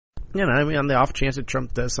You know, I mean, on the off chance that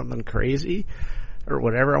Trump does something crazy or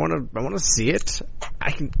whatever, I want to see it.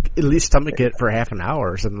 I can at least stomach it for half an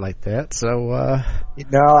hour or something like that. So,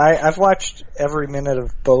 I've watched every minute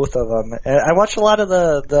of both of them. And I watched a lot of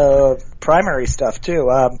the primary stuff too.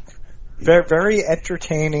 Very, very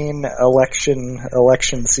entertaining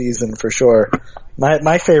election season for sure.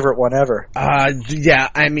 My favorite one ever. Yeah,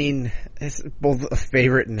 I mean, it's both a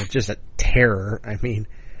favorite and just a terror. I mean,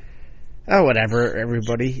 whatever,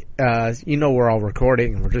 everybody. You know we're all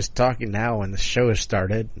recording and we're just talking now and the show has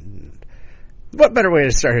started. What better way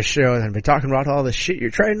to start a show than by talking about all the shit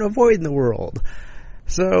you're trying to avoid in the world?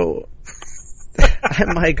 So,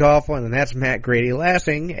 I'm Mike Coughlin, and that's Matt Grady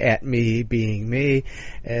laughing at me being me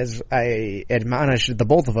as I admonish the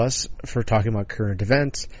both of us for talking about current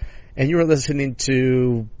events. And you were listening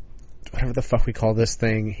to whatever the fuck we call this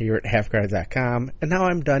thing here at halfguard.com. And now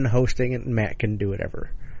I'm done hosting and Matt can do whatever.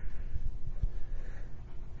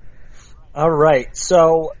 All right.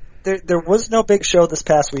 So there was no big show this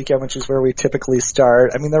past weekend, which is where we typically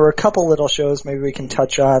start. I mean, there were a couple little shows maybe we can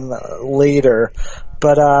touch on later.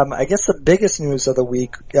 But I guess the biggest news of the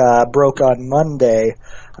week broke on Monday.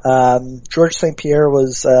 George St. Pierre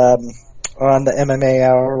was on the MMA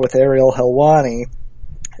Hour with Ariel Helwani.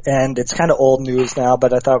 And it's kind of old news now,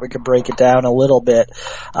 but I thought we could break it down a little bit.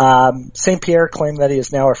 St. Pierre claimed that he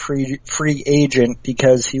is now a free agent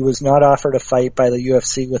because he was not offered a fight by the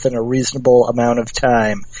UFC within a reasonable amount of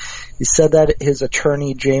time. He said that his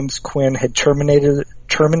attorney, James Quinn, had terminated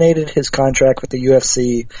his contract with the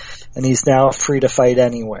UFC, and he's now free to fight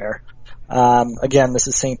anywhere. Again, this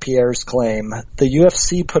is St. Pierre's claim. The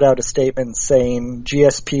UFC put out a statement saying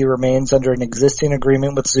GSP remains under an existing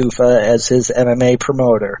agreement with Zuffa as his MMA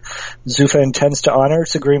promoter. Zuffa intends to honor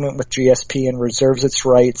its agreement with GSP and reserves its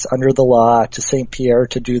rights under the law to St. Pierre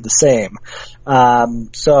to do the same.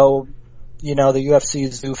 So, you know, the UFC,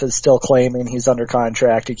 Zuffa is still claiming he's under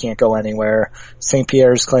contract, he can't go anywhere. St.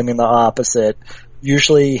 Pierre's claiming the opposite.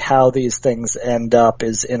 Usually how these things end up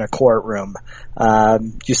is in a courtroom.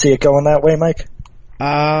 Do you see it going that way, Mike?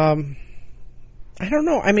 I don't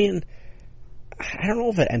know. I mean, I don't know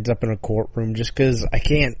if it ends up in a courtroom just because I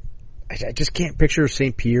just can't picture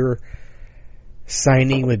St. Pierre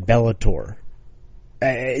signing with Bellator.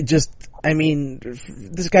 I mean,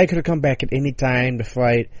 this guy could have come back at any time to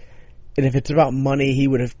fight, and if it's about money, he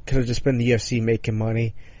could have just been the UFC making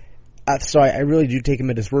money. So I really do take him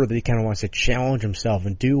at his word that he kind of wants to challenge himself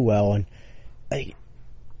and do well. And like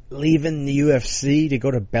leaving the UFC to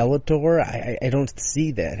go to Bellator, I don't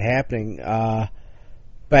see that happening. But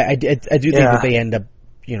I do think that they end up,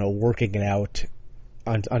 you know, working it out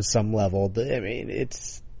on some level. I mean,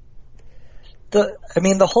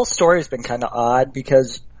 the whole story has been kind of odd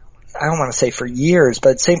because I don't want to say for years,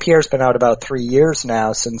 but St. Pierre's been out about 3 years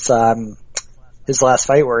now since his last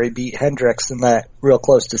fight where he beat Hendricks in that real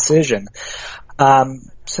close decision.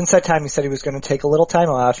 Since that time, he said he was going to take a little time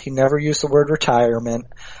off. He never used the word retirement.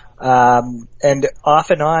 And off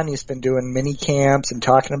and on, he's been doing mini camps and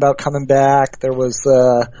talking about coming back. There was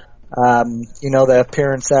the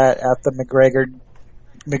appearance at the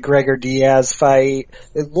McGregor-Diaz fight.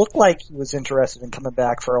 It looked like he was interested in coming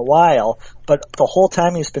back for a while, but the whole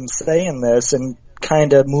time he's been saying this and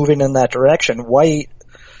kind of moving in that direction. White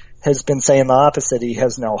has been saying the opposite. He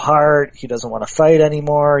has no heart. He doesn't want to fight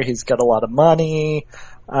anymore. He's got a lot of money,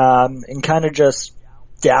 and kind of just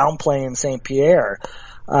downplaying St. Pierre.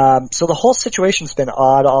 So the whole situation's been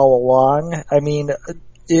odd all along. I mean,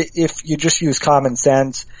 if you just use common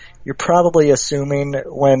sense, you're probably assuming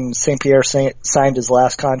when St. Pierre signed his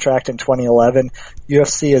last contract in 2011,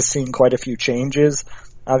 UFC has seen quite a few changes.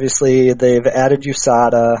 Obviously, they've added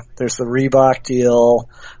USADA. There's the Reebok deal.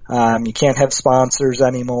 You can't have sponsors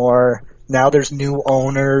anymore. Now there's new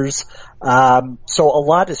owners. So a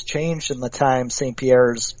lot has changed in the time St.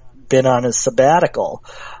 Pierre's been on his sabbatical.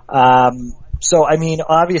 So, I mean,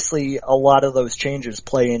 obviously a lot of those changes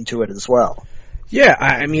play into it as well. Yeah,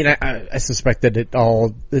 I mean, I suspect that it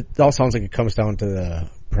all sounds like it comes down to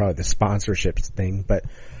probably the sponsorships thing, but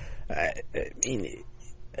I mean,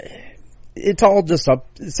 it's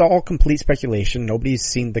all complete speculation. Nobody's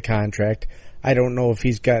seen the contract. I don't know if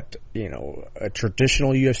he's got, you know, a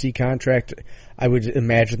traditional UFC contract. I would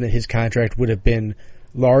imagine that his contract would have been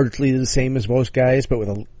largely the same as most guys, but with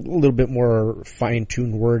a little bit more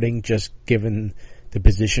fine-tuned wording, just given the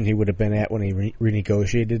position he would have been at when he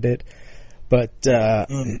renegotiated it. But,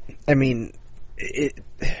 I mean,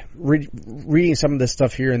 reading some of this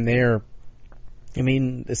stuff here and there, I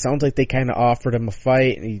mean, it sounds like they kind of offered him a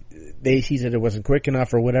fight, and he said it wasn't quick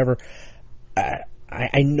enough or whatever.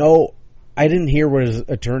 I know, I didn't hear what his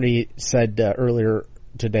attorney said earlier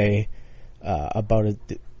today about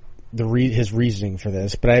it. his reasoning for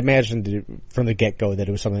this, but I imagined from the get-go that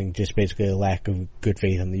it was something just basically a lack of good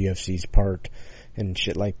faith on the UFC's part and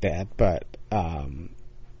shit like that. But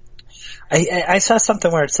I saw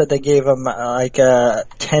something where it said they gave him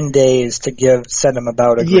 10 days to send him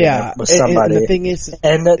about agreement with somebody. And the thing is,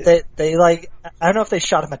 and they I don't know if they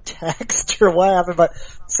shot him a text or what happened, but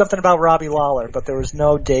something about Robbie Lawler. But there was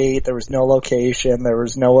no date, there was no location, there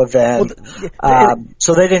was no event,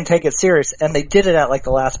 so they didn't take it serious, and they did it at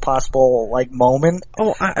the last possible moment.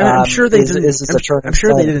 Oh, I'm sure they didn't. I'm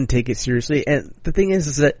sure they didn't take it seriously. And the thing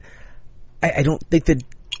is that I don't think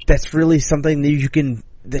that's really something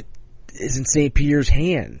that is in St. Pierre's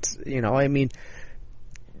hands. I mean,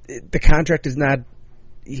 the contract is not.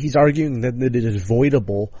 He's arguing that it is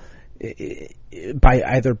voidable by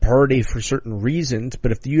either party for certain reasons.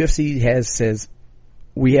 But if the UFC says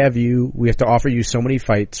we have to offer you so many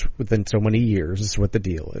fights within so many years, is what the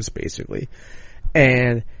deal is basically.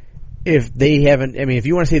 And if they haven't, if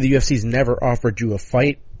you want to say the UFC's never offered you a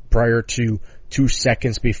fight prior to 2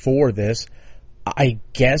 seconds before this, I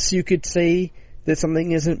guess you could say that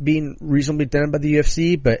something isn't being reasonably done by the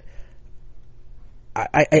UFC, but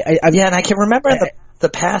and I can remember in the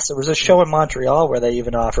past there was a show in Montreal where they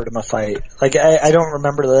even offered him a fight. I don't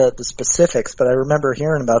remember the specifics, but I remember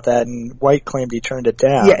hearing about that, and White claimed he turned it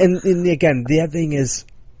down. Yeah, and again, the other thing is,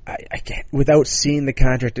 I can't, without seeing the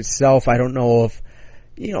contract itself, I don't know if,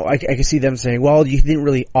 I can see them saying, well, you didn't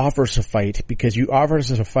really offer us a fight because you offered us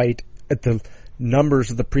a fight at the numbers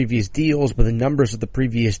of the previous deals, but the numbers of the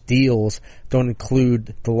previous deals don't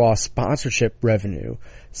include the lost sponsorship revenue.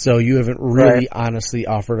 So you haven't really honestly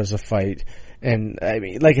offered us a fight. And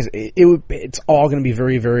it's all going to be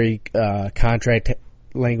very, very contract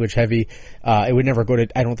language heavy. I don't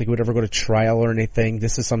think it would ever go to trial or anything.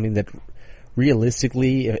 This is something that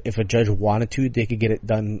realistically, if a judge wanted to, they could get it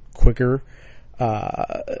done quicker.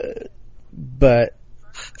 But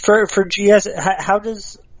for GS, how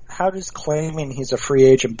does claiming he's a free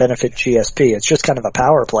agent benefit GSP? It's just kind of a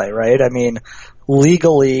power play, right?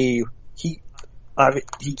 Legally, he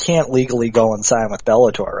can't legally go and sign with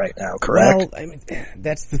Bellator right now, correct? Well,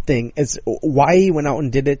 that's the thing. It's why he went out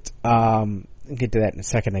and did it. I'll get to that in a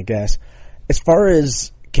second, I guess. As far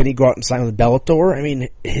as can he go out and sign with Bellator,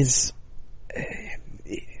 this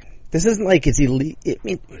isn't like it's illegal.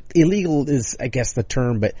 Illegal is, I guess, the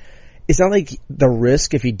term, but it's not like the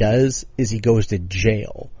risk if he does is he goes to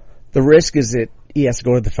jail. The risk is that he has to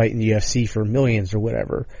go to the fight in the UFC for millions or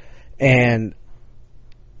whatever. And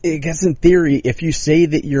I guess in theory, if you say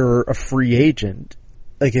that you're a free agent,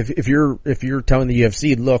 if you're telling the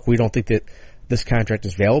UFC, look, we don't think that this contract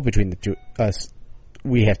is valid between the two us,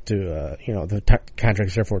 we have to, the contract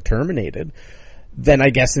is therefore terminated. Then I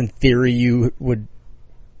guess in theory you would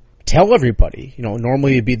tell everybody.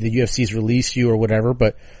 Normally it'd be the UFC's release you or whatever,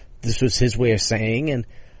 but this was his way of saying, and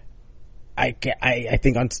I think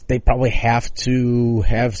they probably have to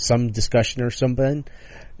have some discussion or something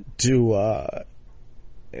to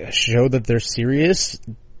show that they're serious.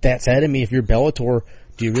 That said, if you're Bellator,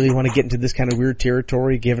 do you really want to get into this kind of weird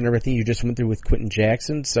territory given everything you just went through with Quentin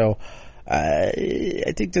Jackson? So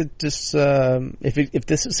I think that this, if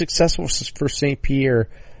this is successful for St. Pierre,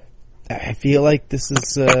 I feel like this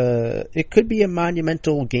is it could be a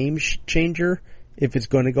monumental game changer if it's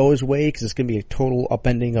going to go his way, because it's going to be a total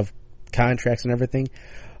upending of contracts and everything.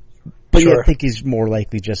 But yeah, I think he's more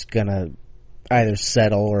likely just going to either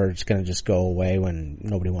settle or it's going to just go away when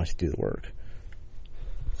nobody wants to do the work.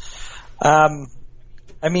 The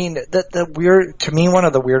weird, to me, one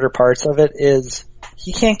of the weirder parts of it is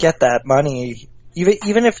he can't get that money,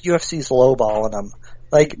 even if UFC's lowballing him.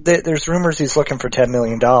 There's rumors he's looking for $10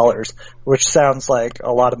 million, which sounds like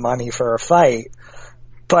a lot of money for a fight,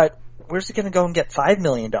 but where's he going to go and get $5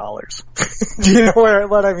 million? Do you know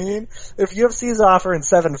what I mean? If UFC's offering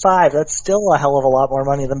 7.5, that's still a hell of a lot more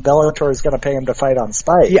money than Bellator is going to pay him to fight on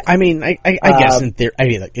Spike. Yeah, I guess in theory,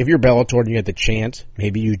 if you're Bellator and you had the chance,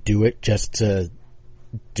 maybe you do it just to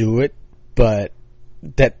do it, but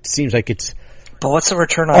that seems like it's... But what's the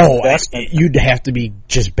return on investment? You'd have to be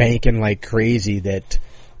just banking like crazy that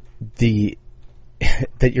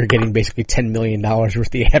that you're getting basically $10 million worth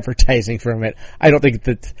of advertising from it. I don't think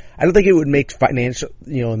it would make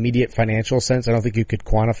immediate financial sense. I don't think you could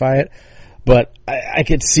quantify it, but I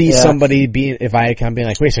could see somebody if Viacom being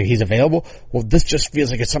like, wait, so he's available? Well, this just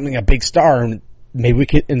feels like it's something a big star, and maybe we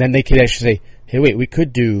could, and then they could actually say, hey, wait, we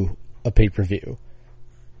could do a pay-per-view.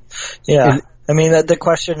 Yeah. The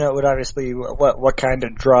question would obviously be what kind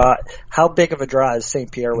of draw, how big of a draw is St.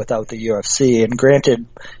 Pierre without the UFC? And granted,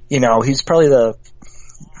 he's probably the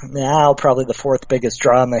fourth biggest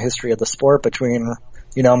draw in the history of the sport between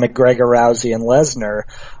McGregor, Rousey, and Lesnar.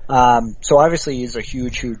 So obviously he's a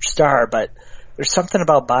huge, huge star, but there's something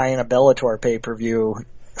about buying a Bellator pay-per-view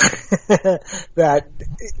that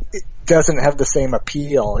it doesn't have the same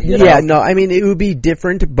appeal. Yeah, no, I mean, it would be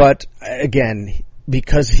different, but again,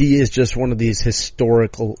 because he is just one of these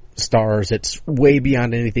historical stars, it's way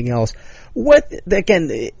beyond anything else. Again,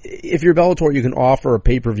 if you're Bellator, you can offer a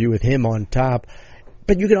pay-per-view with him on top,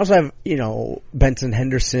 but you can also have, Benson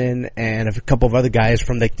Henderson and a couple of other guys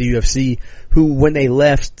from like the UFC who, when they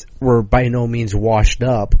left, were by no means washed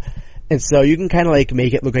up. And so you can kind of like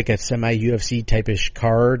make it look like a semi-UFC type-ish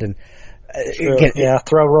card, and again,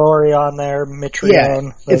 throw Rory on there, Mitrione.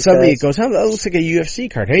 Yeah, and suddenly it goes, that looks like a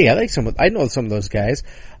UFC card. Hey, I know some of those guys.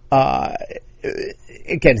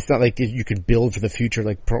 Again, it's not like you can build for the future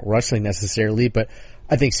like pro wrestling necessarily, but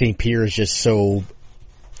I think St. Pierre is just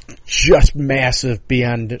massive,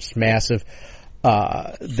 beyond just massive,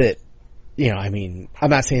 that, I mean, I'm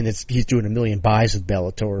not saying that he's doing 1 million buys with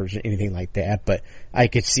Bellator or anything like that, but I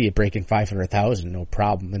could see it breaking 500,000, no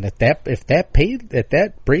problem. And if that paid at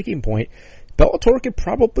that breaking point, Bellator could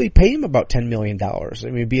probably pay him about $10 million. I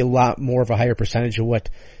mean, it'd be a lot more of a higher percentage of what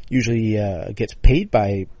usually gets paid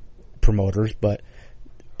by promoters, but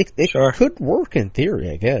it Sure. could work in theory,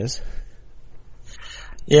 I guess.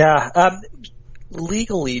 Yeah.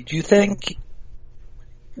 Legally, do you think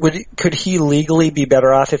could he legally be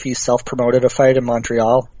better off if he self-promoted a fight in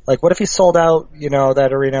Montreal? Like, what if he sold out, that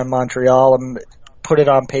arena in Montreal and put it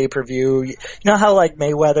on pay-per-view? You know how like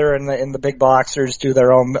Mayweather and the big boxers do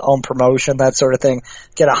their own promotion, that sort of thing?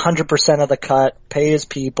 Get 100% of the cut, pay his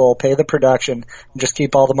people, pay the production, and just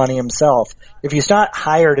keep all the money himself. If he's not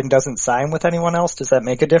hired and doesn't sign with anyone else, does that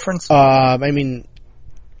make a difference? I mean,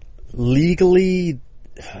 legally,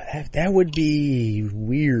 that would be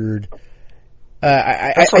weird.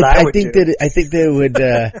 I think that it would.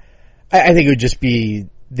 I think it would just be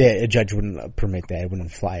that a judge wouldn't permit that. It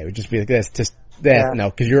wouldn't fly. It would just be like, that's just that. Yeah. No,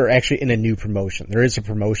 because you're actually in a new promotion. There is a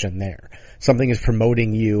promotion there. Something is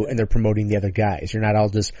promoting you, and they're promoting the other guys. You're not all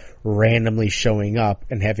just randomly showing up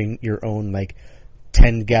and having your own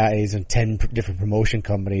 10 guys and 10 different promotion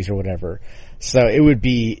companies or whatever. So it would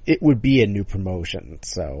be a new promotion.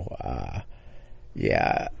 So.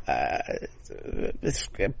 Yeah, it's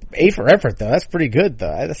A for effort though. That's pretty good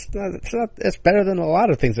though. That's better than a lot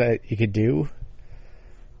of things that you could do.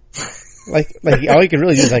 Like all you can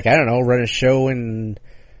really do is run a show in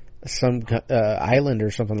some island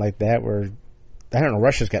or something like that. Where I don't know,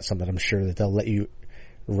 Russia's got something. I'm sure that they'll let you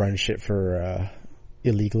run shit for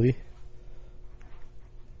illegally.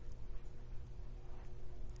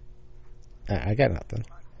 I got nothing.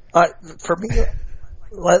 For me.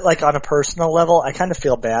 Like on a personal level, I kind of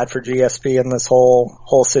feel bad for GSP in this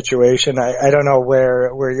whole situation. I don't know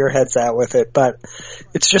where your head's at with it, but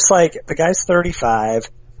it's just like the guy's 35.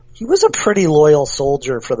 He was a pretty loyal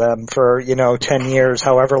soldier for them for 10 years,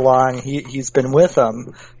 however long he's been with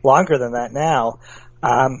them, longer than that now,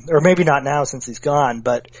 or maybe not now since he's gone.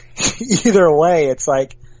 But either way, it's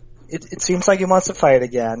like it seems like he wants to fight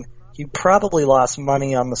again. He probably lost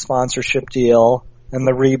money on the sponsorship deal and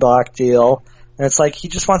the Reebok deal. And it's like he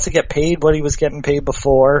just wants to get paid what he was getting paid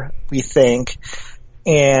before, we think,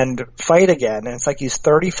 and fight again. And it's like he's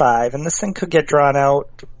 35, and this thing could get drawn out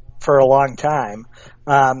for a long time.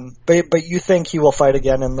 But you think he will fight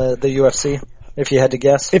again in the UFC, if you had to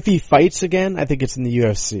guess? If he fights again, I think it's in the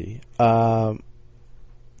UFC.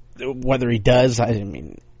 Whether he does, I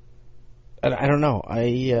don't know.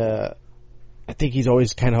 I think he's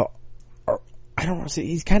always kind of, I don't want to say,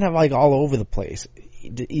 he's kind of like all over the place.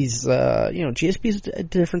 He's, GSP's a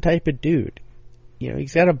different type of dude.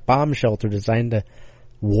 He's got a bomb shelter designed to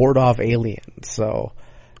ward off aliens. So,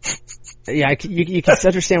 yeah, you can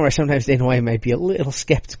understand why sometimes Dana White might be a little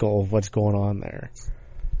skeptical of what's going on there.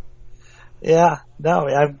 Yeah, no,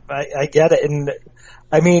 I get it. And,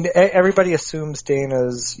 I mean, everybody assumes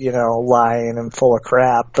Dana's, lying and full of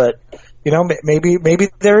crap, but, maybe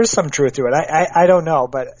there is some truth to it. I don't know,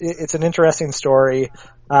 but it's an interesting story.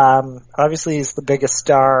 Obviously he's the biggest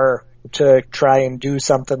star to try and do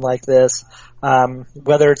something like this.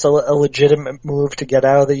 Whether it's a legitimate move to get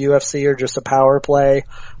out of the UFC or just a power play,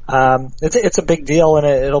 it's a big deal, and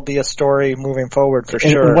it'll be a story moving forward for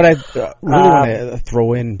sure. And what I really want to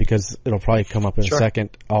throw in, because it'll probably come up in a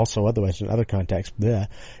second also, otherwise in other contexts,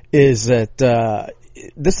 is that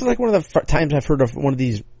this is like one of the times I've heard of one of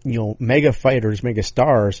these mega fighters, mega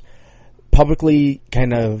stars, publicly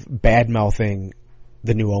kind of bad-mouthing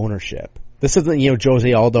the new ownership. This isn't,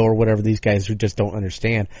 Jose Aldo or whatever, these guys who just don't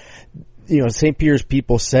understand. St. Pierre's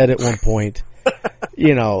people said at one point,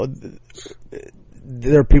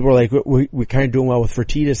 there are people who are like, we're kind of doing well with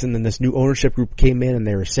Fertitas, and then this new ownership group came in and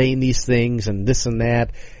they were saying these things and this and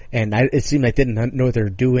that, and it seemed like they didn't know what they were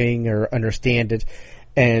doing or understand it.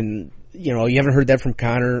 And, you haven't heard that from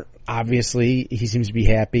Conor. Obviously, he seems to be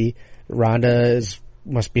happy. Ronda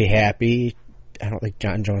must be happy. I don't think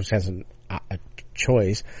John Jones has a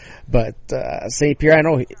choice, but St. Pierre, I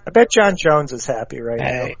know. I bet John Jones is happy right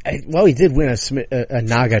now. Well, he did win a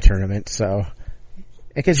Naga tournament, so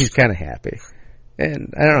I guess he's kind of happy.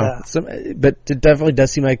 And I don't know, but it definitely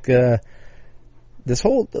does seem like this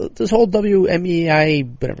whole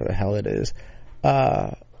WMEI, whatever the hell it is,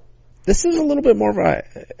 this is a little bit more of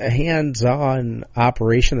a hands-on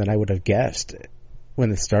operation than I would have guessed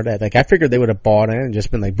when it started. Like, I figured they would have bought in and just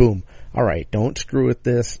been like, boom, all right, don't screw with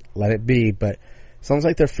this, let it be. But it sounds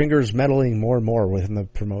like their fingers meddling more and more within the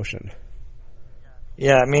promotion.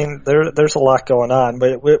 Yeah, I mean, there's a lot going on,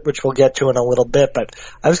 but which we'll get to in a little bit. But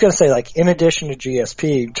I was going to say, like, in addition to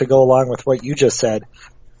GSP, to go along with what you just said,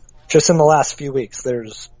 just in the last few weeks,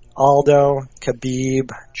 there's Aldo, Khabib,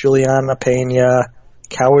 Juliana Pena,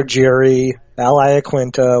 Kawajiri, Al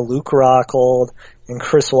Iaquinta, Luke Rockhold, and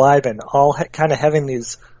Chris Weidman, all kind of having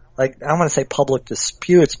these, like, I don't want to say public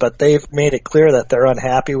disputes, but they've made it clear that they're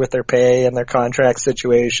unhappy with their pay and their contract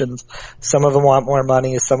situations. Some of them want more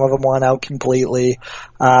money, some of them want out completely.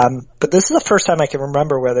 But this is the first time I can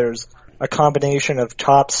remember where there's a combination of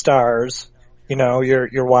top stars,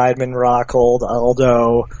 your Weidman, Rockhold,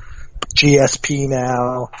 Aldo, GSP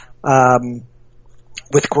now,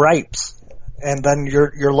 with gripes. And then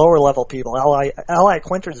your lower level people, Ally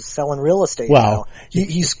Quinters is selling real estate now.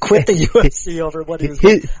 He's quit the UFC over what he was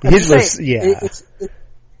doing.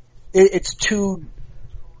 It's too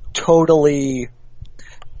totally.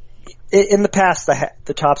 In the past,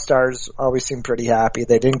 the top stars always seemed pretty happy.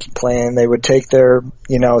 They didn't complain. They would take their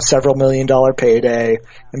several $1 million payday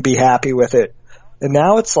and be happy with it. And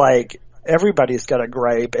now it's like everybody's got a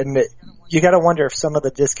gripe, and you got to wonder if some of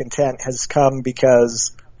the discontent has come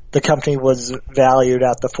because the company was valued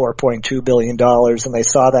at the $4.2 billion, and they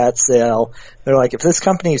saw that sale. They're like, if this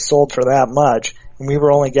company sold for that much, and we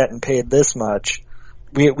were only getting paid this much,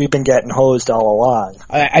 we've been getting hosed all along.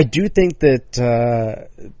 I do think that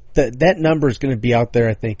that number is going to be out there,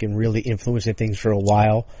 I think, and really influencing things for a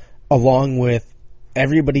while, along with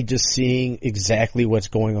everybody just seeing exactly what's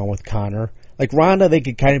going on with Conor. Like Ronda, they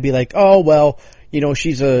could kind of be like, oh, well,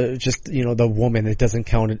 she's the woman that doesn't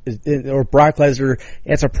count. Or Brock Lesnar,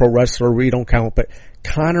 that's a pro wrestler, we don't count. But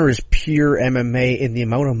Conor is pure MMA, and the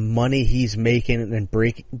amount of money he's making and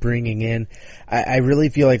bringing in, I really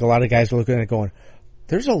feel like a lot of guys are looking at it going,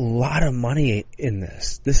 there's a lot of money in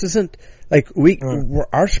this. This isn't like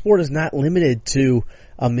our sport is not limited to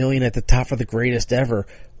 $1 million at the top of the greatest ever.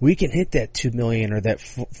 We can hit that $2 million or that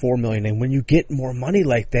 $4 million, and when you get more money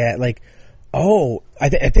like that, like, I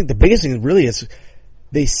think the biggest thing really is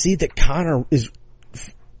they see that Conor is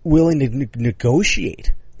willing to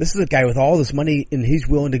negotiate. This is a guy with all this money, and he's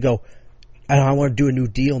willing to go, I want to do a new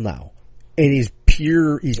deal now. And he's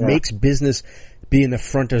makes business be in the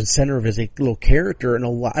front and center of his little character, and a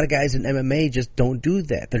lot of guys in MMA just don't do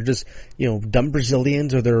that. They're just, dumb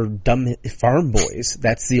Brazilians or they're dumb farm boys.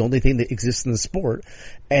 That's the only thing that exists in the sport.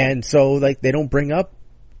 And so, like, they don't bring up,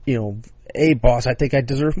 hey, boss, I think I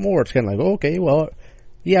deserve more. It's kind of like, okay, well,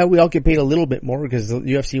 yeah, we all get paid a little bit more because the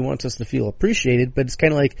UFC wants us to feel appreciated, but it's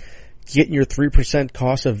kind of like getting your 3%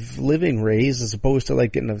 cost of living raise as opposed to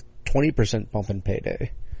like getting a 20% bump in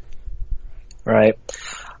payday. Right.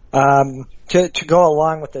 To go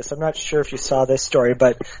along with this, I'm not sure if you saw this story,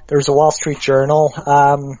 but there was a Wall Street Journal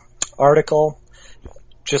article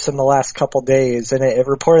just in the last couple days, and it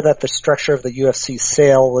reported that the structure of the UFC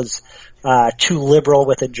sale was too liberal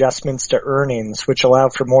with adjustments to earnings, which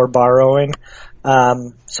allowed for more borrowing.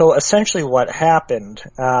 So essentially what happened,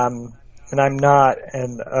 and I'm not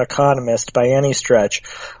an economist by any stretch,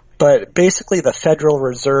 but basically the Federal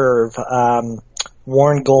Reserve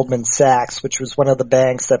warned Goldman Sachs, which was one of the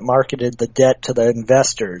banks that marketed the debt to the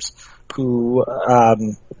investors who,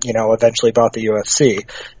 eventually bought the UFC.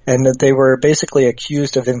 And that they were basically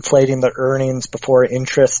accused of inflating the earnings before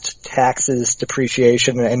interest, taxes,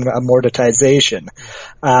 depreciation, and amortization,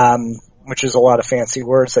 which is a lot of fancy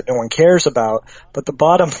words that no one cares about. But the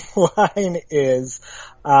bottom line is,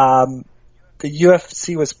 the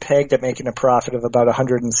UFC was pegged at making a profit of about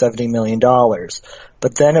 $170 million,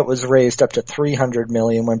 but then it was raised up to $300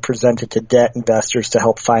 million when presented to debt investors to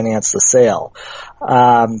help finance the sale.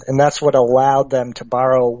 And that's what allowed them to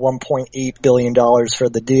borrow $1.8 billion for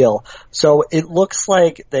the deal. So it looks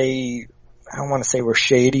like they, I don't want to say were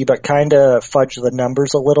shady, but kind of fudged the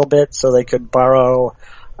numbers a little bit so they could borrow,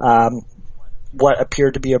 what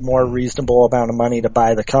appeared to be a more reasonable amount of money to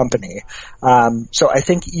buy the company. So I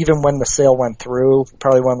think even when the sale went through,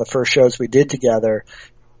 probably one of the first shows we did together,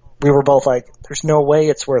 we were both like, there's no way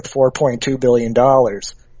it's worth $4.2 billion.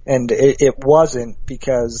 And it wasn't,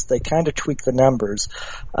 because they kind of tweaked the numbers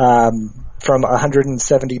from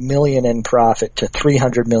 170 million in profit to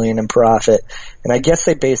 300 million in profit. And I guess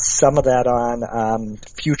they based some of that on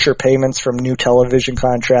future payments from new television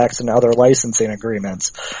contracts and other licensing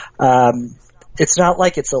agreements. It's not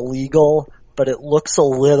like it's illegal, but it looks a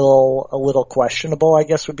little questionable, I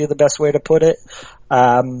guess would be the best way to put it.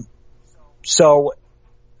 So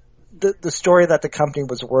the story that the company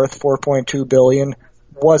was worth 4.2 billion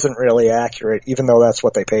wasn't really accurate, even though that's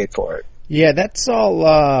what they paid for it. Yeah, that's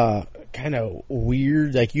all kind of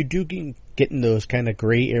weird. Like, you do get in those kind of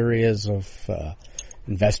gray areas of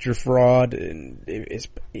investor fraud, and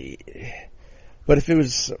but if it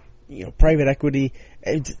was, private equity,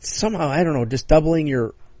 somehow, I don't know, just doubling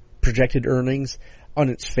your projected earnings on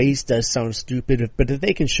its face does sound stupid. But if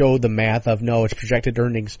they can show the math of, no, it's projected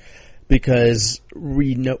earnings because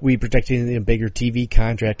we projected a bigger TV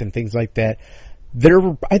contract and things like that, they're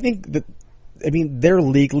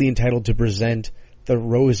legally entitled to present the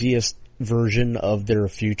rosiest version of their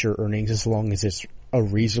future earnings as long as it's a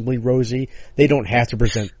reasonably rosy. They don't have to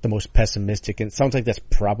present the most pessimistic, and it sounds like that's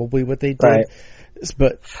probably what they did. Right.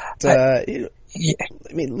 But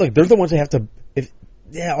look, they're the ones that have to.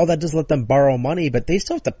 All that does let them borrow money, but they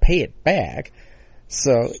still have to pay it back.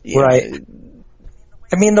 So right.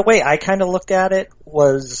 I mean, the way I kind of looked at it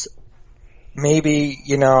was, maybe,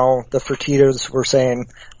 the Fertittas were saying,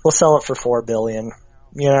 we'll sell it for $4 billion.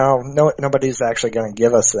 Nobody's actually going to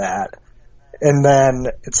give us that. And then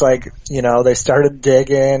it's like, they started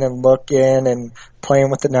digging and looking and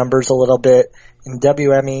playing with the numbers a little bit. And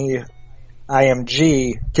WME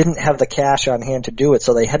IMG didn't have the cash on hand to do it,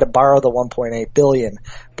 so they had to borrow the $1.8 billion.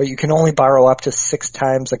 But you can only borrow up to 6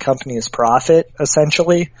 times the company's profit,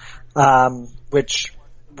 essentially, which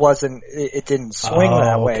it didn't swing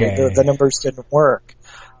that way. The numbers didn't work.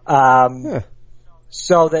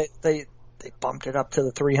 So they bumped it up to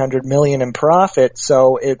the 300 million in profit,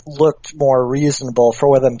 so it looked more reasonable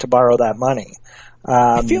for them to borrow that money.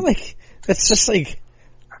 I feel like that's just like,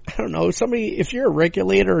 I don't know, somebody, if you're a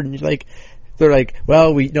regulator and they're like,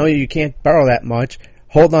 well, we know you can't borrow that much.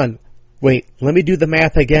 Hold on. Wait, let me do the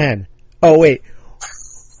math again. Oh, wait.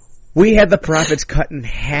 We had the profits cut in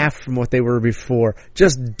half from what they were before.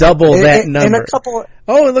 Just double that number. In a couple,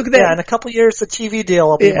 look at that. Yeah, in a couple of years, the TV deal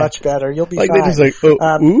will be much better. You'll be fine. They're just like,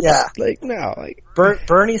 oops. Yeah. No.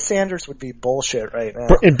 Bernie Sanders would be bullshit right now.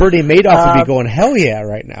 And Bernie Madoff would be going, hell yeah,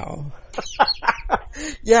 right now.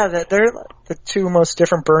 Yeah, they're the two most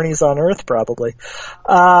different Bernies on earth, probably.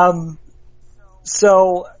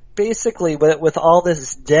 So basically, with all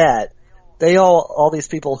this debt, all these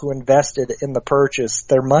people who invested in the purchase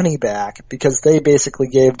their money back, because they basically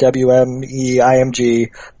gave WME IMG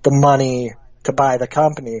the money to buy the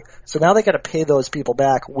company. So now they got to pay those people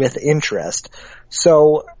back with interest.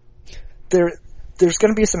 So there's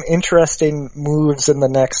going to be some interesting moves in the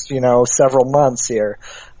next, several months here.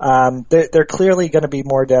 They're clearly going to be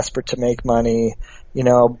more desperate to make money,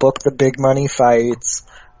 book the big money fights.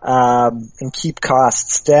 And keep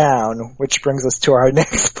costs down, which brings us to our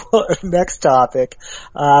next topic.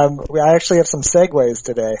 I actually have some segues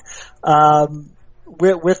today.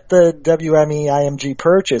 With the WME IMG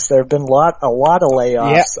purchase, there have been a lot of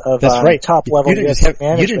layoffs of top level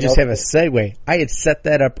management. You didn't just have a segue. I had set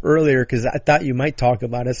that up earlier because I thought you might talk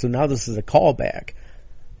about it. So now this is a callback.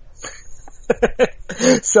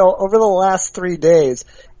 So over the last 3 days,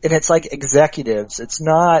 and it's like executives. It's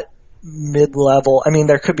not mid-level. I mean,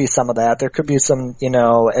 there could be some of that. There could be some,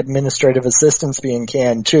 administrative assistants being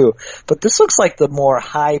canned too. But this looks like the more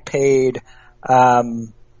high-paid,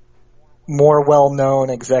 more well-known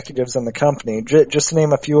executives in the company. Just to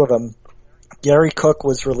name a few of them. Gary Cook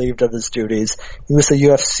was relieved of his duties. He was the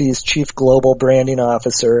UFC's chief global branding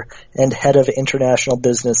officer and head of international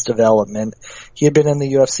business development. He had been in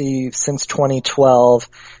the UFC since 2012.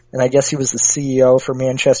 And I guess he was the CEO for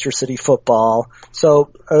Manchester City Football.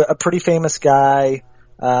 So a pretty famous guy.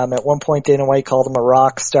 At one point, Dana White called him a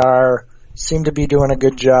rock star. Seemed to be doing a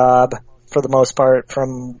good job for the most part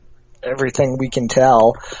from everything we can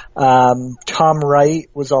tell. Tom Wright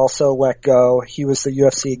was also let go. He was the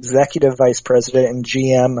UFC executive vice president and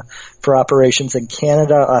GM for operations in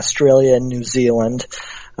Canada, Australia, and New Zealand.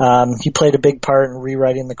 He played a big part in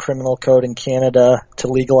rewriting the criminal code in Canada to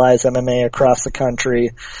legalize MMA across the country.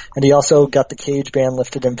 And he also got the cage ban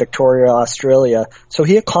lifted in Victoria, Australia. So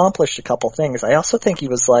he accomplished a couple things. I also think he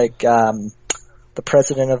was the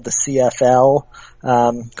president of the CFL.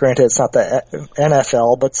 Granted, it's not the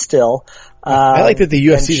NFL, but still. I like that the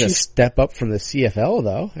UFC is a step up from the CFL,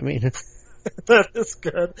 though. I mean, that is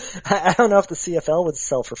good. I don't know if the CFL would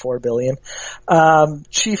sell for $4 billion.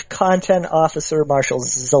 Chief Content Officer Marshall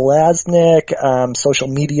Zelaznik, Social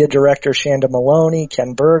Media Director Shanda Maloney,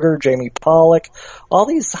 Ken Berger, Jamie Pollock. All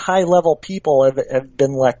these high-level people have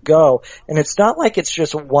been let go. And it's not like it's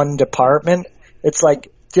just one department. It's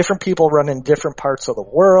like different people running different parts of the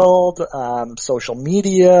world, social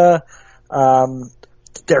media.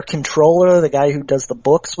 Their controller, the guy who does the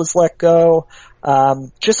books, was let go.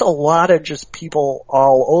 Just a lot of just people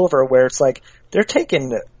all over where it's like they're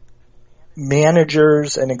taking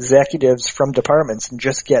managers and executives from departments and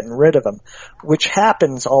just getting rid of them, which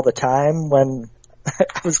happens all the time when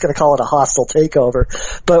I was going to call it a hostile takeover,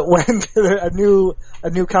 but when a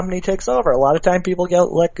new company takes over, a lot of time people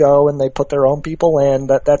get let go and they put their own people in.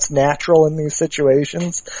 That's natural in these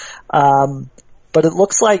situations. But it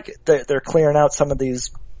looks like they're clearing out some of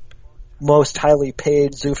these most highly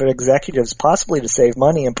paid Zuffa executives, possibly to save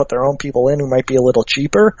money and put their own people in who might be a little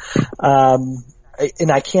cheaper.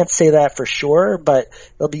 And I can't say that for sure, but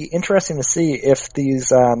it'll be interesting to see if these,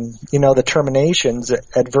 the terminations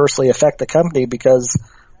adversely affect the company, because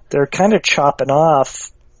they're kind of chopping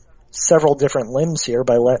off several different limbs here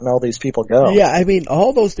by letting all these people go. Yeah, I mean,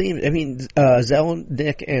 all those names,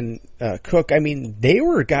 Zelnick and Cook, I mean, they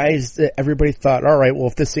were guys that everybody thought, all right, well,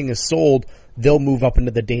 if this thing is sold, they'll move up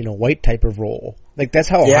into the Dana White type of role. Like, that's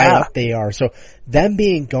how high up they are. So, them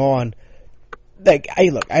being gone, like,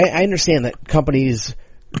 I understand that companies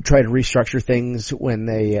try to restructure things when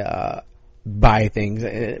they buy things,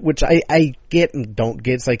 which I get and don't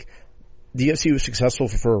get. It's like, the UFC was successful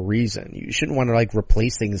for a reason. You shouldn't want to, like,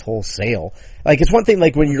 replace things wholesale. Like, it's one thing,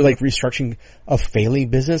 like, when you're, like, restructuring a failing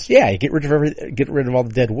business, yeah, get rid of all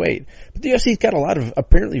the dead weight. But the UFC's got a lot of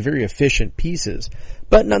apparently very efficient pieces.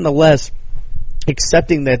 But nonetheless,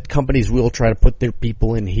 accepting that companies will try to put their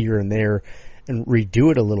people in here and there and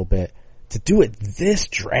redo it a little bit, to do it this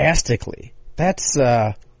drastically, that's,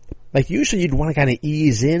 like, usually you'd want to kind of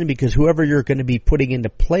ease in, because whoever you're going to be putting into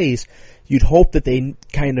place, you'd hope that they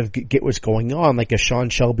kind of get what's going on, like a Sean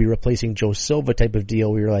Shelby replacing Joe Silva type of deal,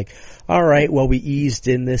 where you're like, all right, well, we eased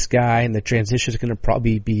in this guy and the transition is going to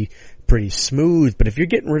probably be pretty smooth. But if you're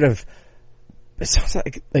getting rid of, it sounds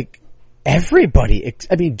like everybody,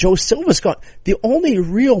 I mean, Joe Silva's gone. The only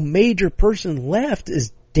real major person left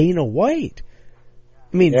is Dana White.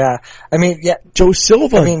 I mean, Joe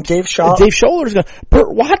Silva. I mean, Dave Scholler's gone.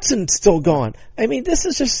 Burt Watson's still gone. I mean, this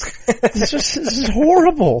is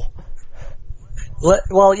horrible.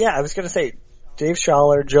 Well, yeah, I was going to say Dave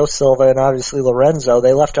Scholler, Joe Silva, and obviously Lorenzo.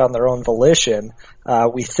 They left on their own volition.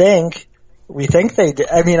 We think they did.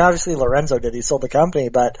 I mean, obviously Lorenzo did. He sold the company,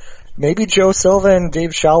 but maybe Joe Silva and Dave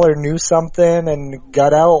Scholler knew something and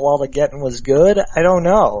got out while the getting was good. I don't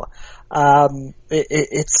know.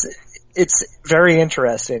 It's very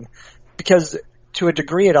interesting, because to a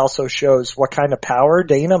degree it also shows what kind of power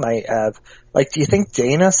Dana might have. Like, do you think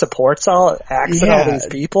Dana supports all these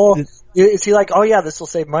people? Is he like, oh yeah, this will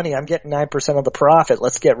save money, I'm getting 9% of the profit,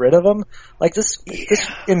 let's get rid of them? Like, this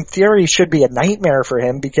in theory should be a nightmare for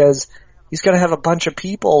him, because he's going to have a bunch of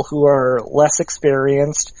people who are less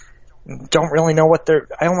experienced, don't really know what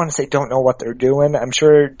I don't want to say don't know what they're doing. I'm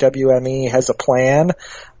sure WME has a plan.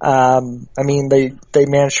 I mean, they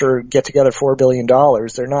managed to get together $4 billion.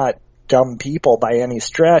 They're not dumb people by any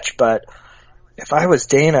stretch, but if I was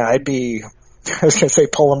Dana, I'd be, I was going to say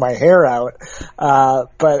pulling my hair out.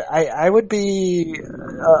 But I would be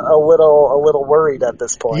a little worried at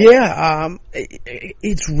this point. Yeah.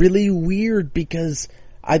 It's really weird, because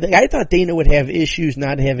I thought Dana would have issues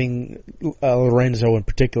not having Lorenzo in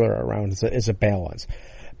particular around as a balance.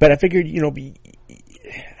 But I figured, I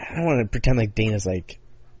don't want to pretend like Dana's like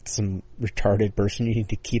some retarded person you need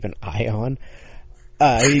to keep an eye on.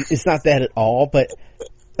 It's not that at all, but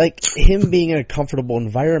like him being in a comfortable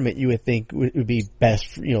environment, you would think would be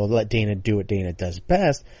best, let Dana do what Dana does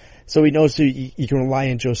best. So he knows you can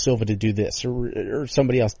rely on Joe Silva to do this, or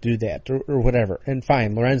somebody else do that, or whatever. And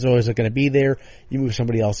fine, Lorenzo isn't going to be there. You move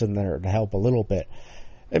somebody else in there to help a little bit.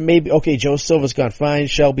 And maybe, okay, Joe Silva's gone fine.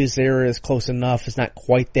 Shelby's there, is close enough. It's not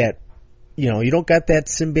quite that, you don't got that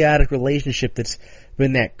symbiotic relationship that's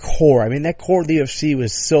been that core. I mean, that core of the UFC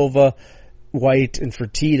was Silva, White, and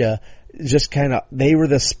Fertitta. Just kind of, they were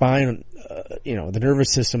the spine, the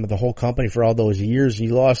nervous system of the whole company for all those years.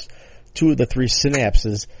 You lost 2 of the 3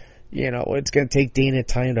 synapses. It's going to take Dana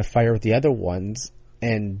time to fire with the other ones,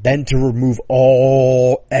 and then to remove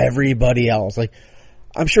everybody else. Like,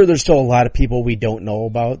 I'm sure there's still a lot of people we don't know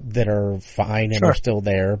about that are fine and are still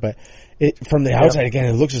there, but from the outside, again,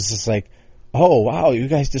 it looks just like, oh, wow, you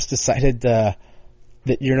guys just decided that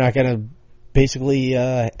you're not going to basically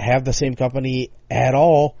have the same company at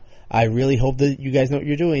all. I really hope that you guys know what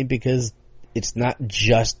you're doing, because it's not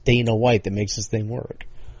just Dana White that makes this thing work.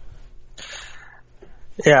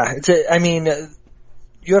 Yeah,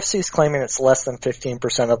 UFC is claiming it's less than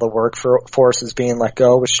 15% of the workforce is being let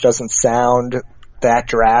go, which doesn't sound that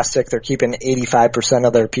drastic. They're keeping 85%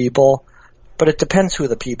 of their people, but it depends who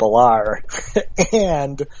the people are.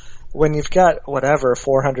 And when you've got,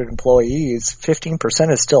 400 employees,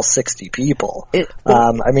 15% is still 60 people.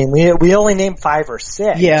 We only named 5 or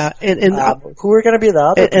 6. Yeah, and who are going to be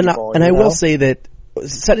the other people? And I will say that,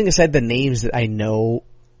 setting aside the names that I know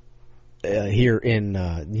here in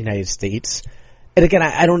the United States, and again,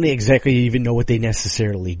 I don't exactly even know what they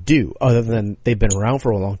necessarily do, other than they've been around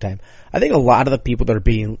for a long time. I think a lot of the people that are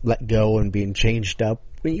being let go and being changed up,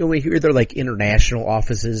 when you hear they're like international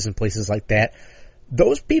offices and places like that,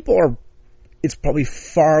 those people it's probably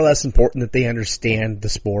far less important that they understand the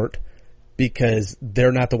sport, because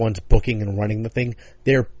they're not the ones booking and running the thing.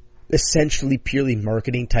 They're essentially purely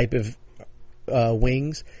marketing type of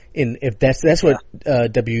wings. And if that's what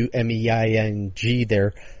WMEING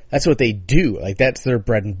that's what they do. Like, that's their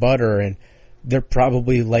bread and butter, and they're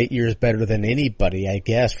probably light years better than anybody, I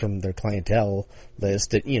guess, from their clientele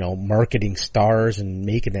list at, marketing stars and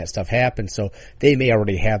making that stuff happen. So they may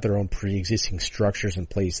already have their own pre-existing structures in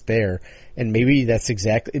place there. And maybe it's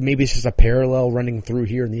just a parallel running through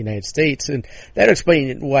here in the United States. And that would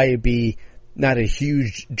explain why it'd be not a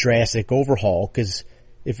huge drastic overhaul, because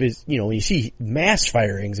if it's, when you see mass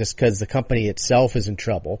firings, it's because the company itself is in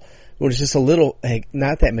trouble. When it's just a little,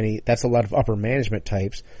 not that many, that's a lot of upper management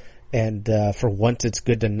types. And for once, it's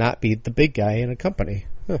good to not be the big guy in a company.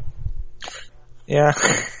 Huh. Yeah.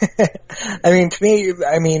 To me,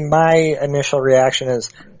 my initial reaction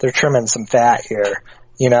is they're trimming some fat here.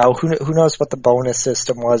 Who knows what the bonus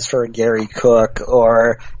system was for Gary Cook,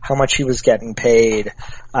 or how much he was getting paid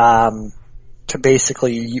to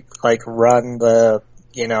basically run the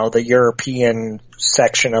European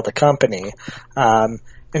section of the company.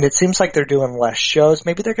 And it seems like they're doing less shows.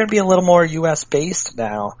 Maybe they're going to be a little more U.S. based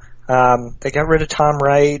now. They got rid of Tom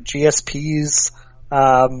Wright. GSP's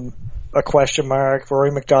a question mark.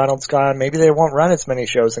 Rory McDonald's gone. Maybe they won't run as many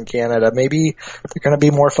shows in Canada. Maybe they're going to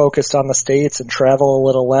be more focused on the States and travel a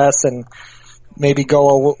little less, and maybe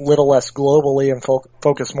go a little less globally and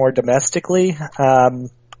focus more domestically.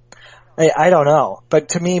 I don't know. But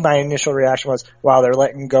to me, my initial reaction was, wow, they're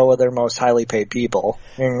letting go of their most highly paid people,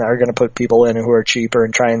 and they're going to put people in who are cheaper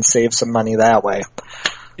and try and save some money that way.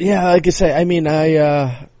 Yeah, like I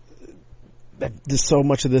say, there's so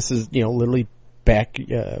much of this is, literally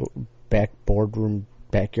backyard boardroom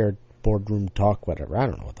talk, whatever. I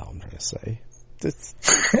don't know what the hell I'm trying to say.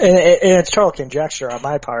 And it's total conjecture on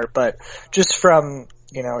my part, but just from,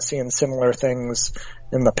 seeing similar things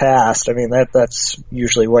in the past, that's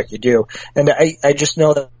usually what you do. And I just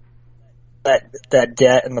know that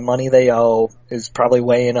debt and the money they owe is probably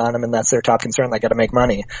weighing on them, and that's their top concern. They got to make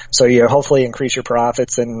money. So you hopefully increase your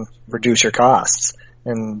profits and reduce your costs.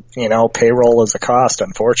 And, payroll is a cost,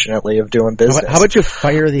 unfortunately, of doing business. How about you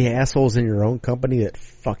fire the assholes in your own company that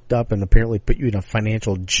fucked up and apparently put you in a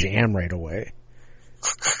financial jam right away?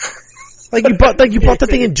 You bought the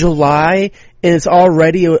thing in July and it's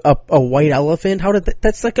already a white elephant.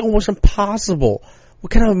 That's almost impossible.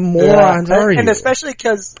 What kind of morons are you? And especially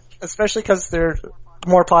because they're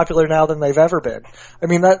more popular now than they've ever been.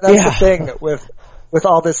 That's the thing with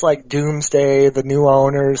all this doomsday, the new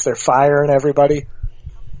owners, they're firing everybody.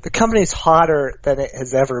 The company's hotter than it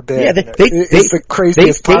has ever been. Yeah, it's the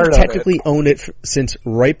craziest part of it. They technically own it since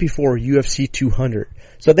right before UFC 200.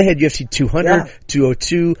 So they had UFC 200,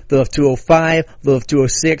 202, they'll have 205, they'll have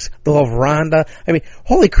 206, they'll have Ronda.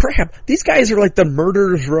 Holy crap, these guys are like the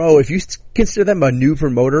murderer's row. If you consider them a new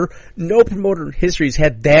promoter, no promoter in history has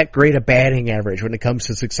had that great a batting average when it comes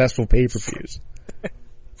to successful pay-per-views.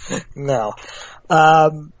 No.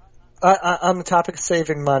 On the topic of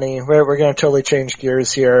saving money, we're going to totally change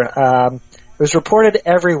gears here. It was reported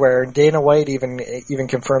everywhere, and Dana White even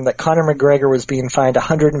confirmed that Conor McGregor was being fined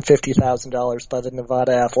 $150,000 by the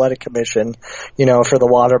Nevada Athletic Commission, for the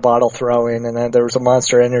water bottle throwing, and then there was a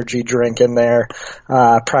Monster Energy drink in there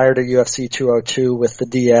prior to UFC 202 with the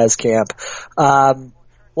Diaz camp.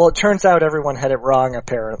 Well, it turns out everyone had it wrong,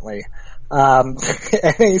 apparently.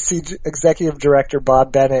 NAC Executive Director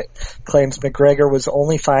Bob Bennett claims McGregor was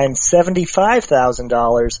only fined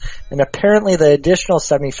 $75,000, and apparently the additional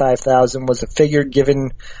 $75,000 was a figure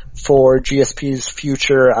given for GSP's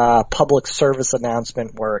future public service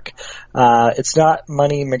announcement work. It's not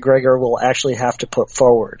money McGregor will actually have to put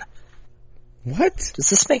forward. What? Does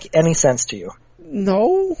this make any sense to you?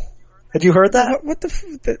 No. Had you heard that? What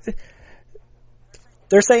the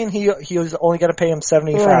They're saying he was only going to pay him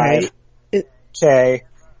 $75K, right.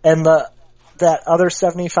 And that other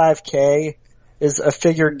 $75K is a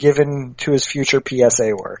figure given to his future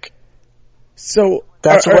PSA work. So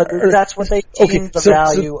that's what they deem the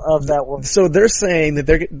value of that work. So they're saying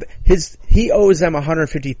that he owes them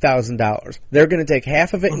 $150,000. They're going to take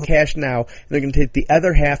half of it in cash now, and they're going to take the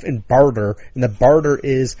other half in barter, and the barter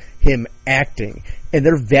is him acting. And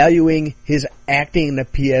they're valuing his acting in the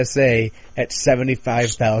PSA at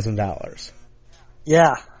 $75,000.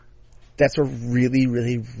 Yeah. That's a really,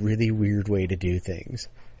 really, really weird way to do things.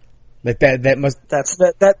 Like that must...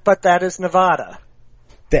 But that is Nevada.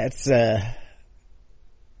 That's, I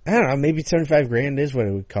don't know, maybe $75,000 is what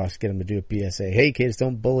it would cost to get them to do a PSA. Hey kids,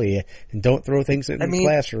 don't bully you, and don't throw things in the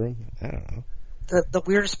classroom. I don't know. The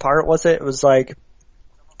weirdest part was it was like,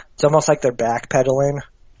 it's almost like they're backpedaling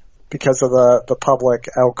because of the public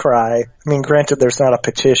outcry. I mean, granted, there's not a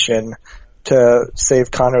petition to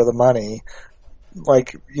save Conor the money,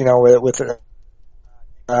 like, you know, with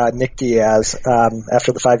Nick Diaz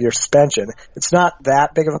after the 5-year suspension. It's not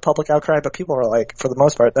that big of a public outcry, but people are like, for the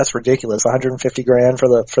most part, that's ridiculous.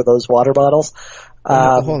 $150,000 for those water bottles.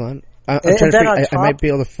 Hold on, I'm trying to figure, I might be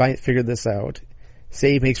able to figure this out.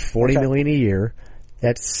 Say he makes $40 million a year.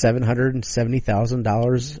 That's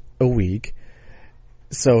 $770,000 a week.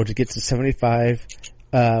 So to get to 75,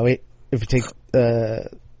 if we take,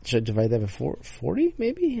 should I divide that by 40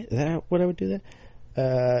 maybe? Is that what I would do that?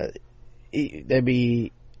 That'd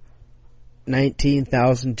be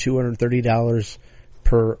 $19,230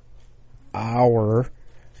 per hour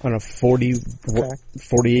on a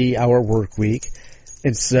 40-hour work week.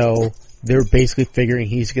 And so they're basically figuring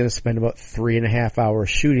he's going to spend about 3.5 hours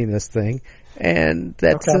shooting this thing. And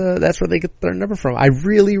that's where they get their number from. I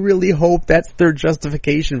really, really hope that's their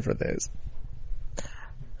justification for this.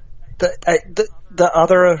 The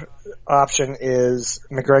other option is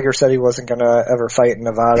McGregor said he wasn't going to ever fight in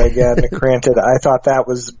Nevada again. Granted, I thought that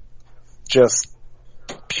was just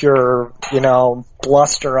pure,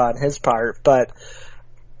 bluster on his part, but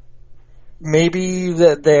maybe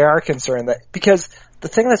they are concerned that, because the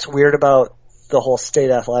thing that's weird about the whole state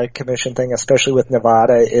athletic commission thing, especially with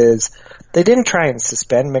Nevada, is they didn't try and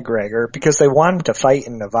suspend McGregor because they want him to fight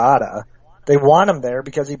in Nevada. They want him there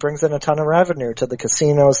because he brings in a ton of revenue to the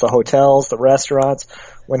casinos, the hotels, the restaurants.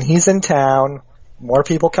 When he's in town, more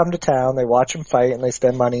people come to town, they watch him fight, and they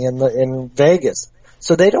spend money in Vegas.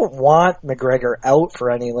 So they don't want McGregor out for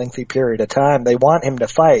any lengthy period of time. They want him to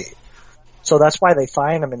fight. So that's why they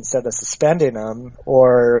fine him instead of suspending him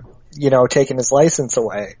or, taking his license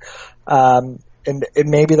away. And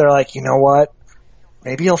maybe they're like, you know what?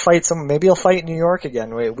 Maybe he'll fight in New York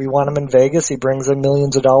again. We want him in Vegas. He brings in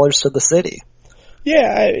millions of dollars to the city.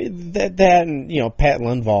 Yeah, that and, Pat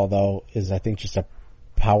Lundvall, though, is, I think, just a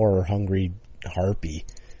power-hungry harpy.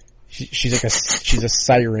 She's a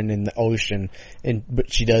siren in the ocean, and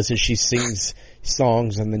what she does is she sings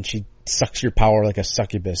songs and then she sucks your power like a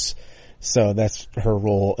succubus. So that's her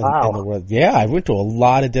role in the world. Yeah, I went to a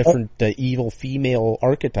lot of different evil female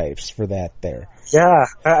archetypes for that there. Yeah,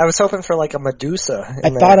 I was hoping for like a Medusa.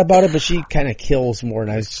 I thought about it, but she kind of kills more,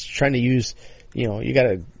 and I was trying to use, you got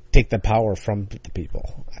to take the power from the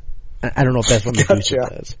people. I don't know if that's what Medusa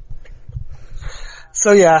does.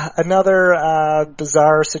 So yeah, another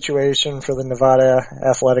bizarre situation for the Nevada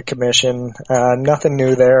Athletic Commission. Nothing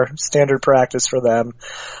new there. Standard practice for them.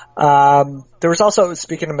 There was also,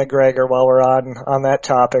 speaking of McGregor, while we're on that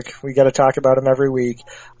topic, we got to talk about him every week.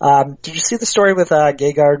 Did you see the story with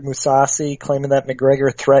Gegard Mousasi claiming that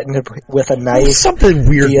McGregor threatened him with a knife? Something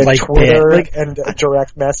weird via like Twitter that. and a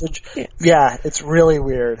direct message. Yeah, it's really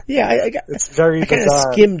weird. Yeah, it's very bizarre. I kind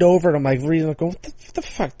of skimmed over it. I'm like reading, like, what the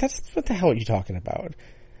fuck? What the hell are you talking about?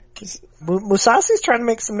 Mousasi's trying to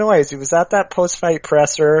make some noise. He was at that post-fight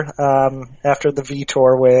presser after the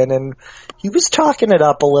Vitor win, and he was talking it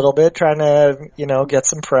up a little bit, trying to, get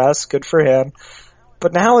some press. Good for him.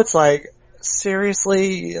 But now it's like,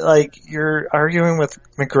 seriously, like, you're arguing with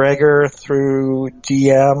McGregor through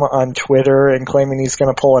DM on Twitter and claiming he's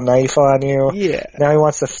going to pull a knife on you. Yeah. Now he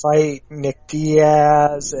wants to fight Nick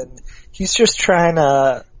Diaz, and he's just trying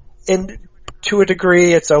to... And to a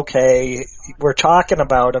degree, it's okay. We're talking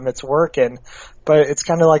about him. It's working. But it's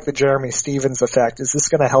kind of like the Jeremy Stevens effect. Is this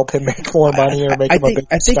going to help him make more money or make him a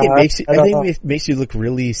big star? It makes you look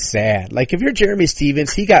really sad. Like, if you're Jeremy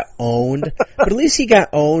Stevens, he got owned, but at least he got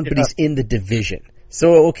owned, but he's in the division.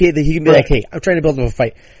 So, okay, that he can be like, hey, I'm trying to build him a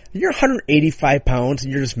fight. You're 185 pounds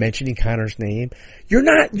and you're just mentioning Conor's name. You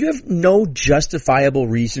have no justifiable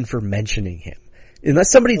reason for mentioning him.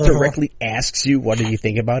 Unless somebody directly asks you, what do you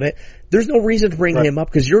think about it? There's no reason to bring him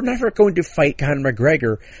up because you're never going to fight Conor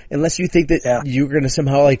McGregor unless you think that you're going to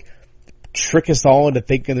somehow like trick us all into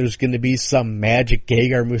thinking there's going to be some magic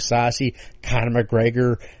Gegard Mousasi, Conor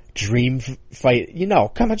McGregor dream fight.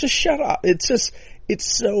 Come on, just shut up. It's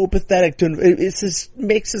so pathetic. It just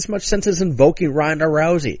makes as much sense as invoking Ronda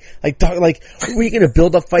Rousey. Like, were you going to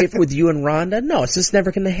build a fight with you and Ronda? No, it's just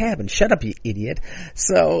never going to happen. Shut up, you idiot.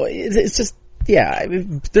 So it's just. Yeah, I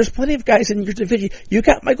mean, there's plenty of guys in your division. You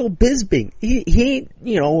got Michael Bisping. He ain't,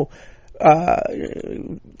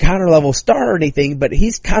 Conor level star or anything, but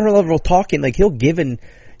he's Conor level talking. Like, he'll give in.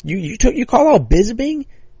 You call out Bisping,